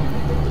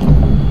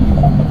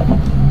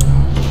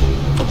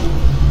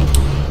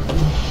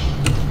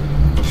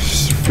 This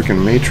is a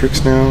freaking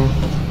Matrix now.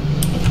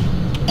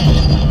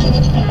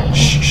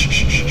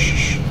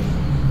 Shh.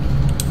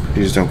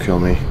 Please don't kill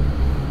me.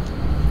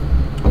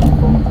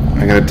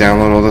 I gotta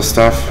download all this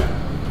stuff.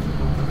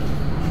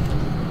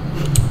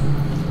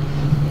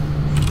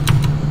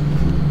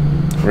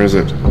 Where is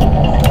it?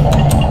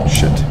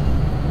 Shit.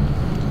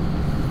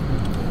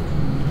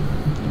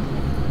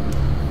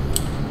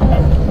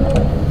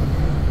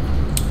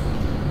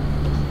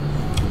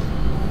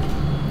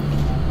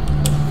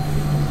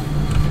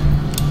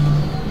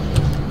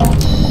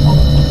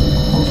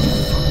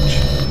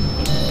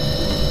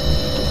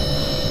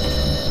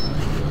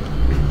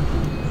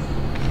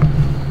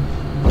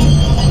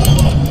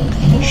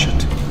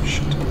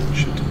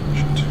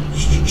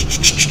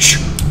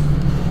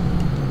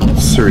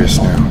 Serious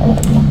now.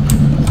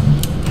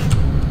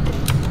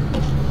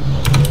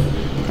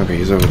 Okay,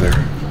 he's over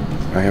there.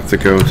 I have to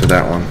go to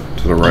that one,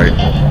 to the right.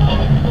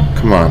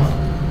 Come on.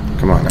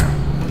 Come on now.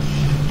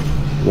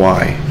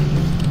 Why?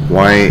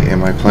 Why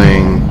am I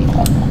playing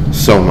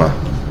Soma?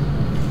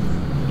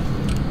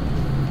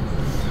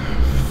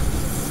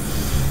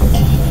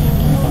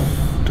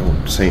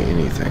 Don't say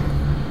anything.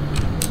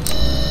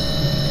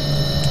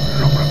 I don't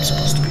know what I'm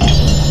supposed to be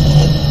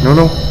doing.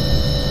 No.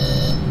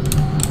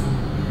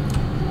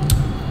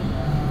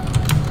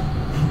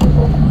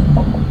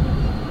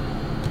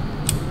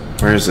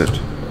 Where is it?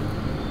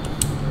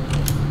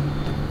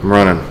 I'm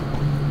running.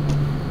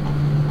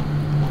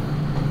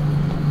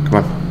 Come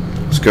on.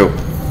 Let's go.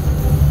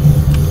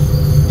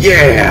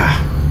 Yeah!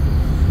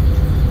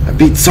 I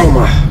beat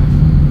Soma!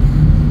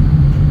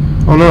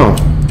 Oh no.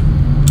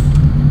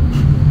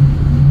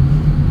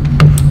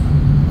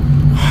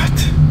 What?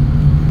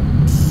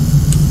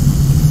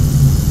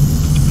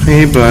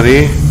 Hey,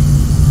 buddy.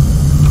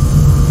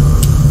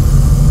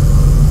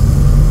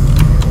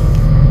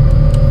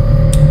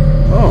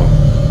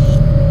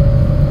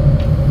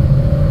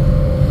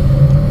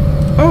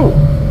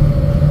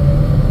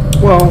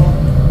 Well,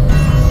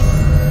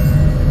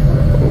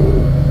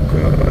 oh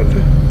God,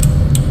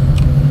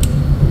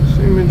 this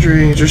image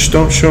Audrey, just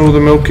don't show the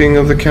milking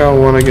of the cow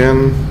one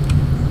again.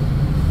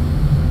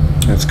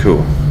 That's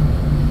cool.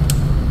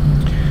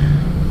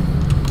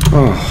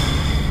 Oh.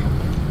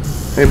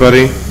 Hey,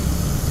 buddy.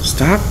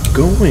 Stop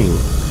going.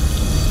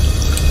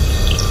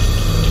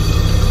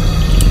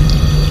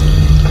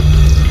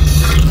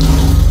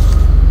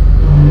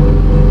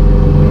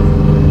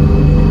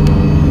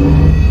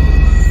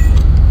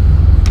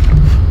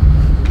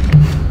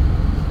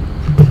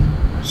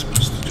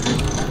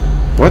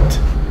 What?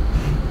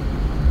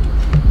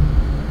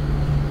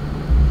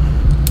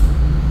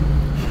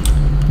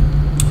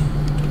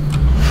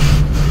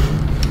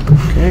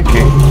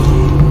 Okay.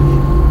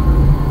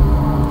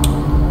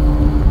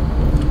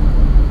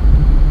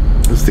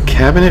 Is the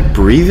cabinet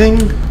breathing?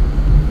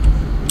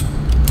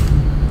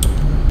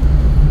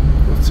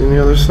 What's on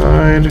the other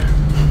side?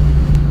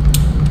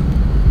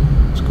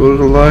 Let's go to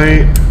the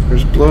light.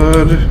 There's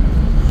blood.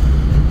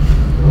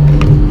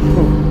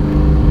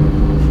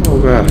 Oh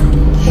God.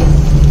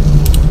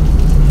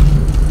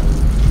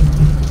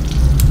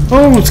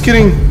 Oh, it's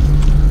getting...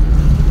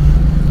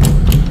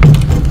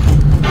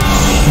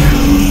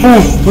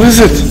 Oh, what is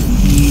it?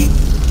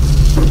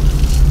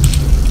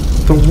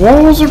 The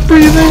walls are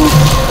breathing?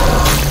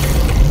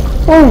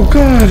 Oh,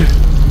 God.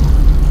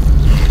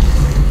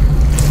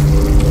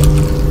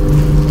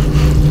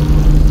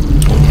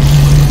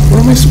 What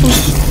am I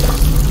supposed to...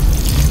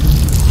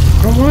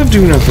 I don't want to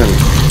do nothing.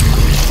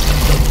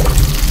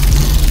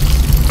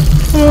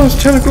 Oh, it's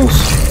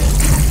tentacles.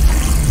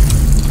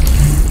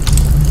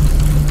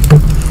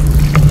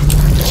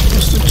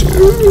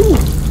 Ooh.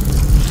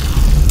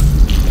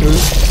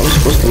 I'm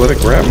supposed to let it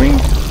grab me?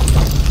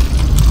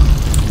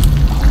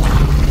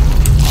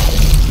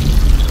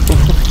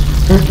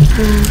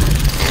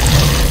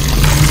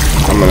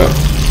 I'm gonna...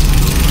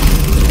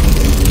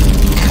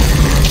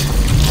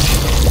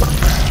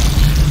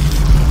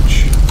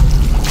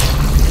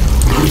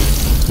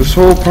 This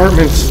whole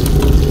apartment's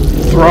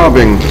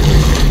throbbing.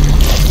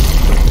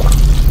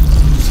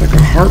 It's like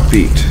a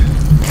heartbeat.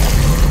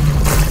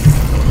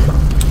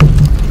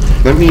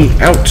 Let me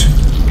out.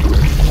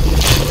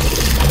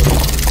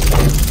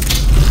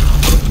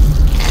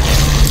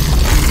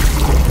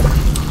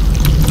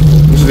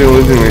 This is the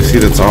only thing I see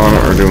that's on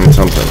or doing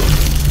something.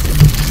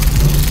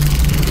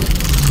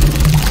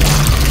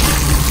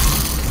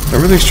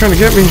 Everything's trying to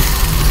get me.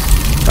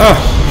 Ah!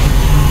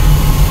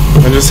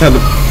 I just had to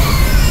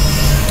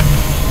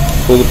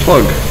pull the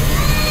plug.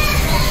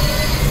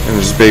 And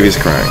this baby's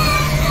crying.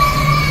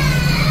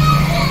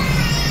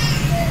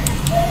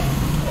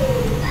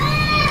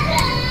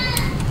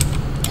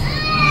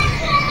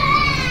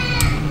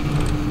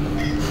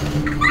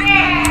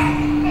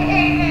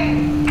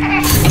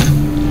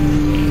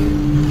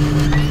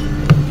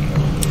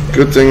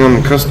 Good thing I'm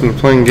accustomed to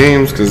playing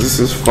games, because this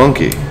is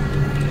funky.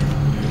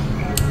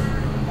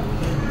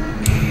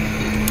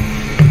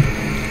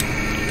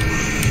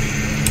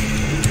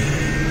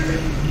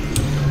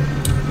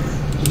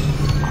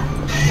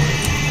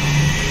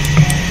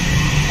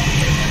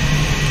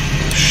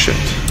 Shit.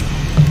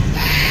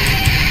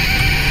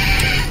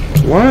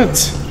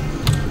 What?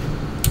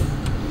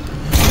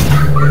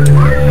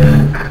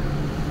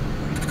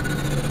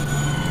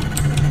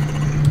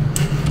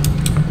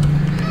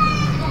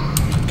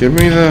 Give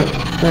me that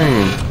thing.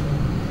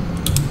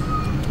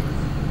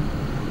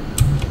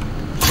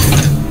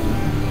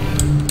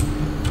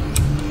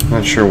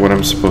 Not sure what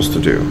I'm supposed to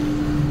do.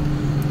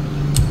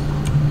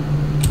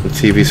 The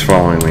TV's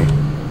following me.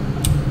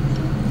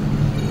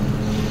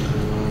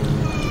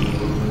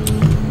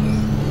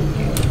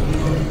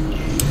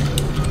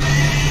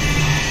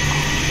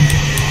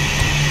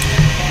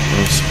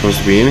 I'm supposed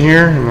to be in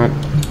here? I'm not...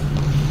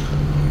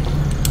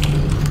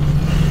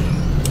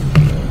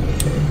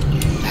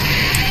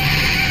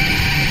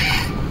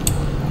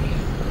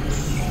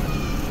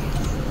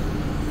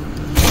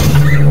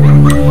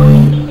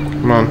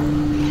 Come on.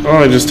 Oh,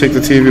 I just take the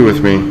TV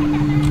with me.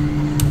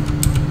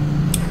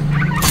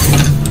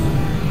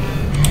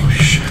 Oh,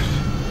 shit.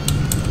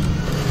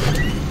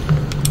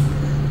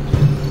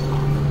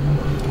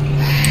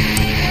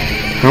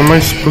 How am I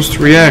supposed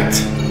to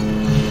react?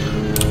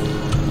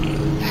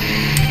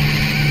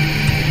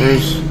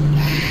 Where's...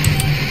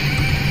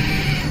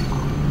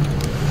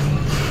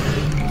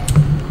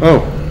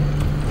 Oh.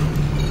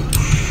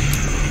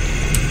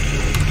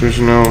 There's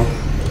no...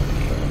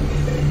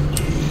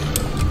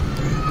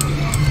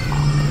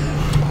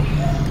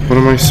 What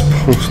am I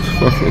supposed to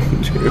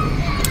fucking do?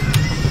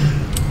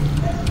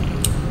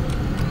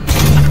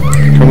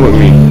 Come with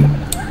me.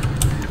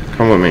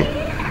 Come with me.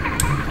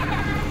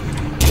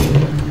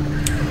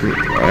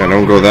 I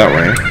don't go that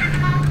way.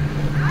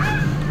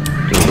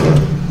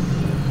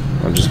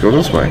 I'll just go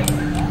this way.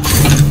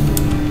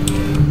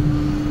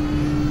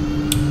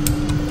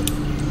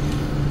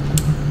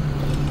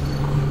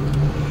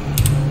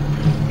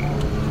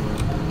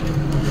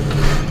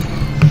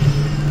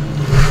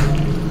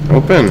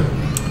 Open.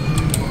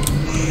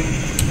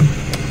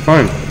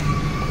 Fine.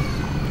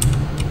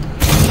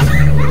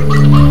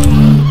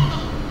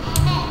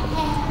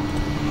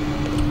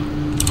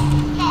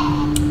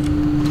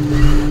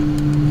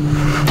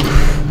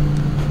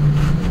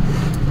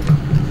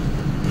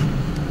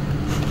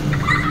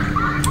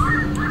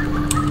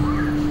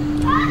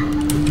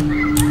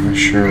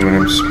 doing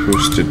what I'm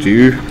supposed to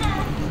do.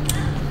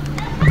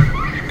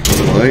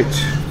 Light.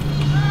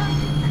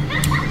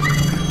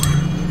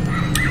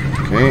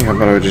 Okay, how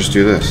about I just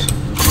do this?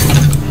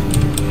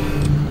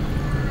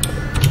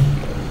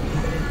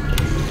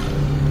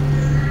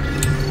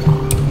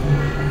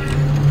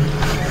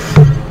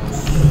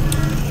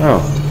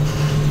 Oh.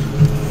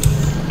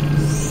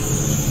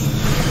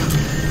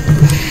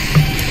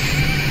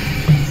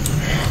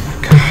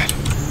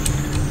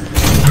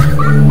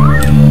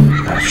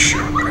 Not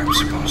sure what I'm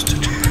supposed to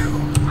do.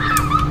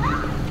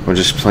 We're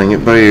just playing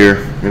it by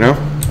ear, you know?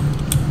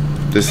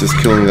 This is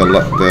killing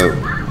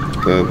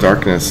the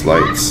darkness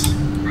lights.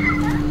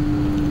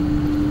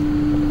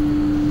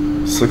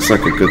 This looks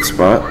like a good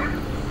spot.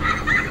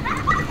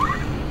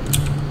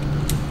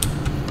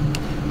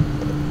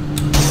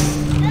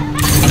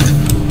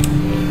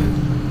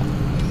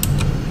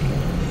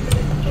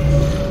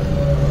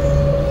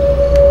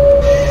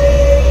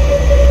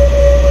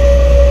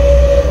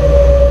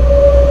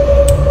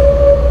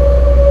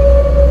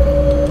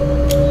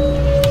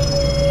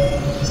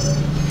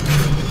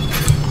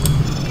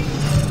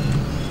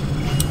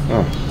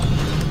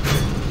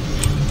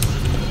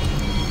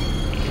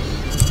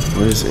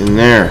 What is in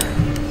there?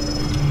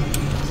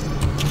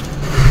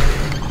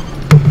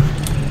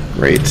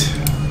 Great.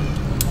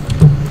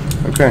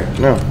 Okay,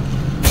 no.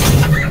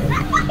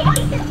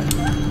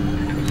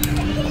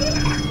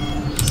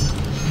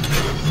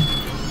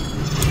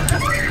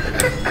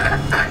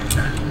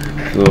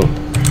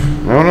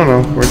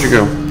 No. Where'd you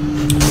go?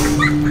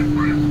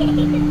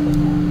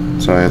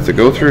 So I have to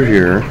go through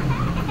here.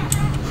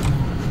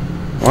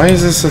 Why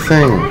is this a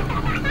thing?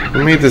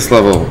 Who made this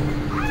level?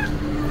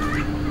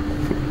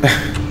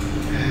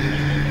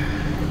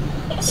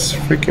 It's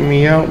freaking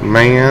me out,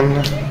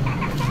 man.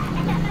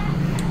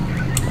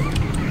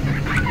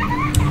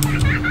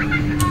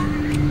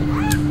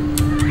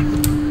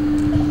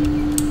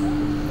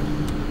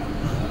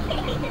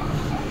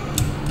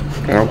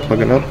 I don't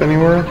plug it up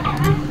anywhere?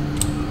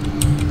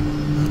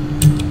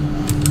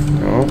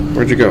 No?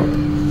 Where'd you go?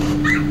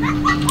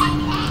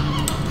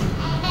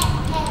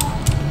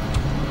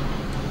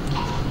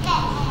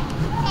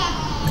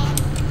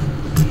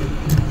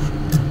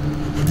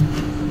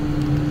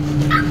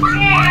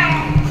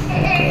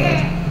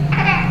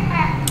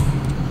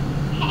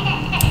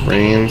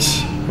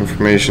 Brains,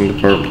 information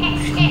department.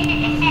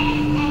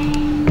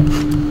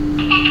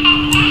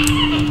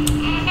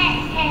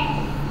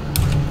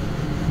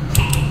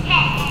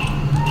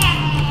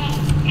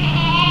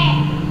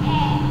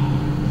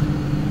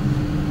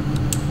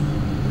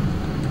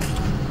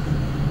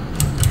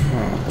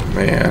 Oh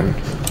man,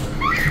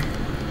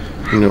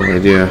 no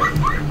idea.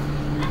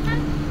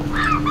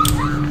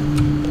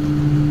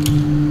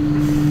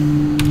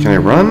 Can I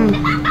run?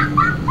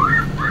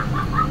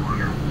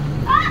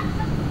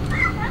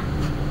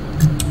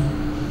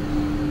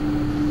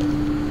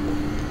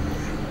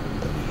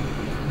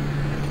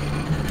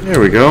 There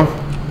we go.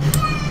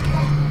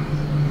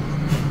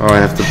 Oh, I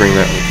have to bring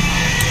that.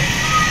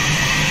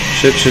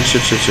 Shit.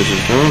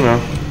 No.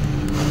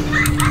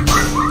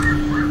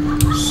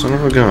 Son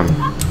of a gun.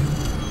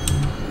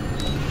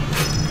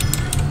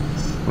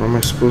 What am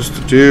I supposed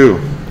to do?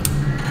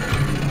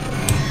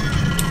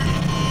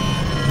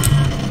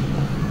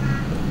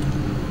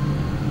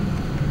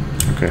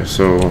 Okay,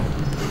 so...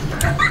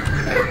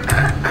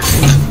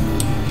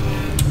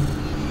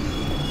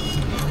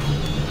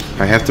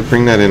 I have to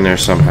bring that in there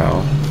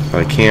somehow.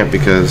 But I can't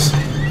because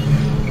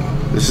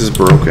this is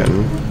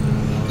broken.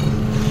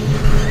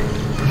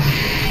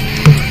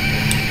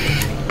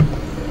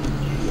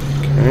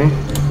 Okay.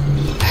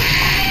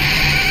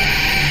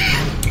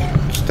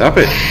 Stop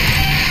it.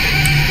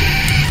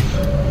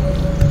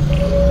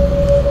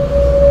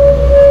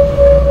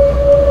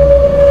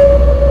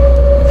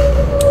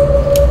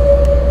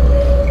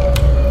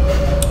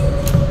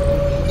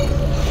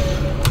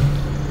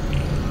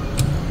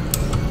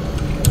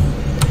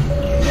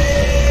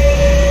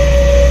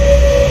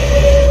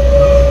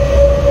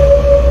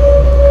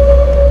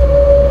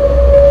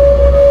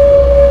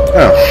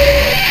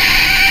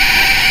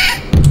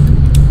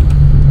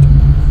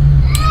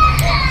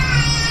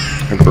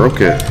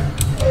 Broke it.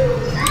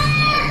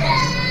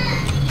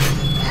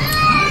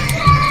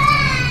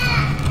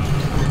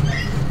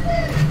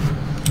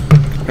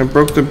 I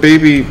broke the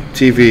baby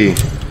TV.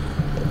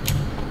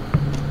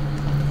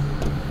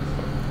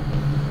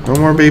 No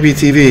more baby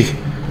TV.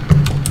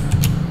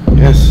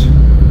 Yes.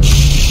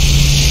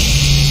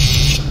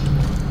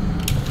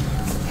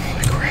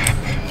 Holy crap.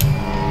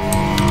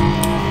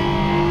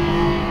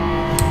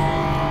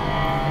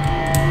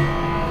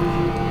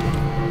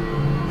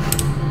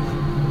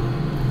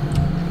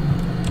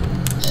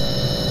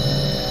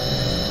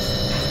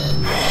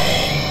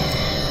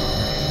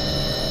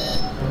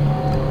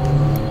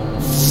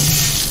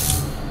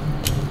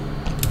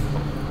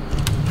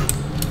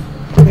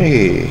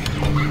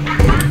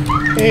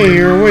 Hey,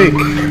 you're awake.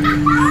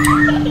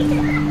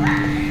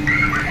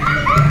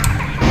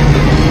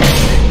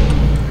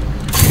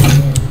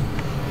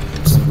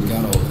 Looks like we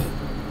got all of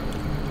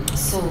it.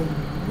 So,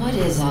 what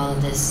is all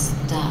of this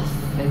stuff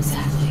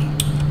exactly?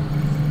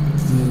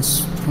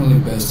 It's probably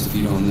best if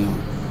you don't know.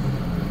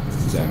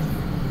 Exactly.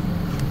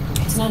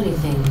 It's not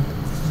anything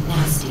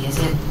nasty, is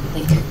it?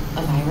 Like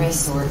a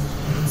virus or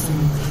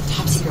some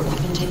top secret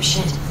weapon type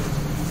shit?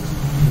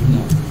 No.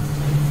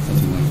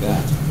 Nothing like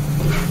that.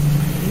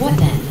 What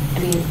then? I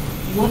mean,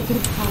 what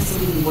could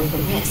possibly be worth the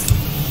risk?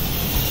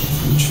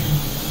 Future.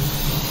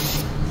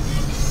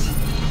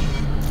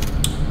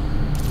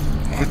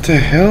 What the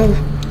hell?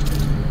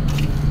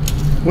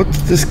 What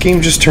did this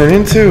game just turn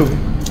into?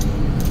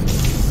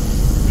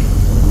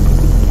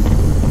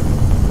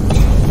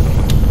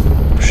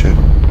 Shit.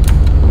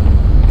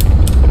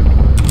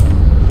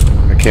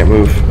 I can't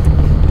move.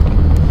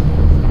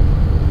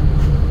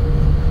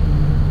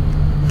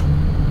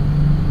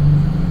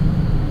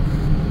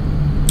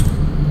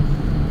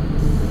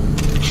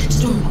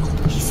 That's normal.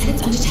 He said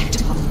it's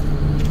undetectable.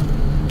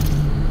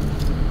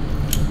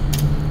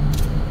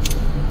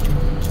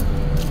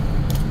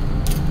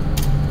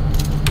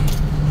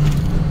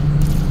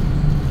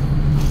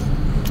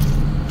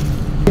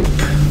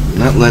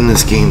 Not letting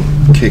this game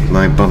kick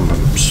my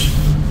bum-bums.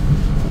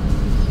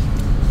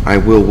 I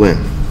will win.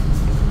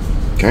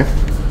 Okay?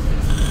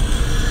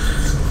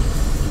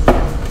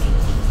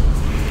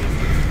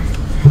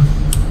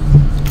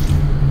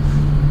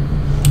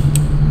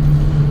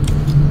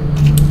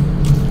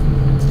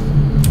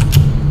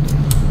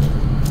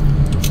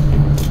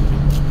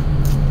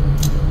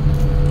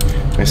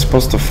 Am I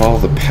supposed to follow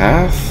the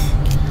path?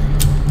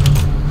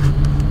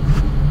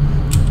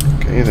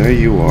 Okay, there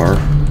you are.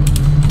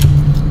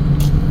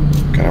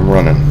 Okay, I'm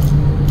running.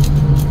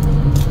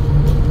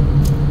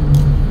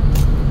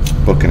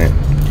 Booking it.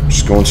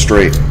 Just going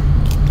straight.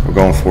 We're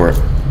going for it.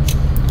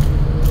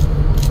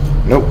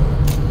 Nope.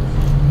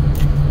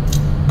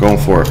 Going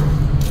for it.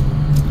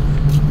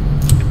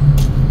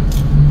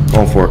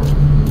 Going for it.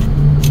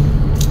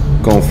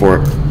 Going for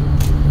it.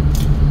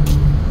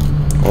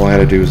 All I had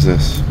to do was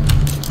this.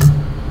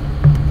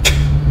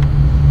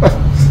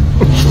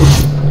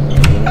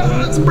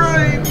 That's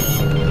bright.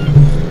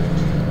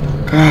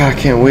 God, I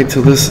can't wait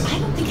till this. I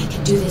don't think I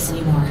can do this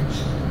anymore.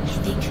 I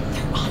think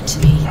they're on to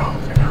me. No,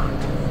 they're not.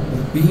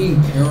 You're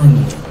being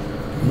paranoid.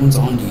 No one's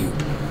on to you.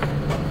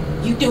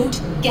 You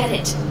don't get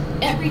it.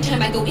 Every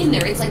time I go in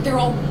there, it's like they're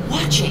all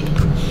watching.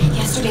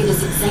 Yesterday,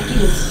 this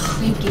executive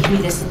creep gave me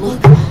this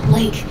look,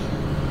 like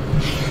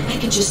I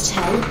could just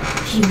tell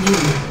he knew.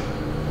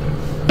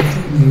 If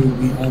they knew,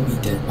 we'd all be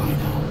dead by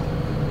now.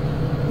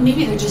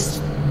 Maybe they're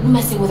just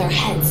messing with our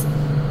heads.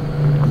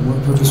 And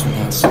what purpose would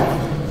that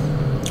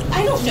serve?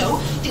 I don't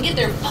know. To get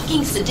their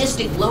fucking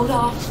sadistic load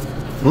off.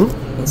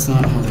 That's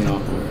not how they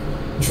operate.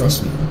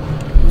 Trust me.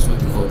 I was with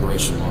the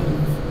corporation long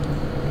enough.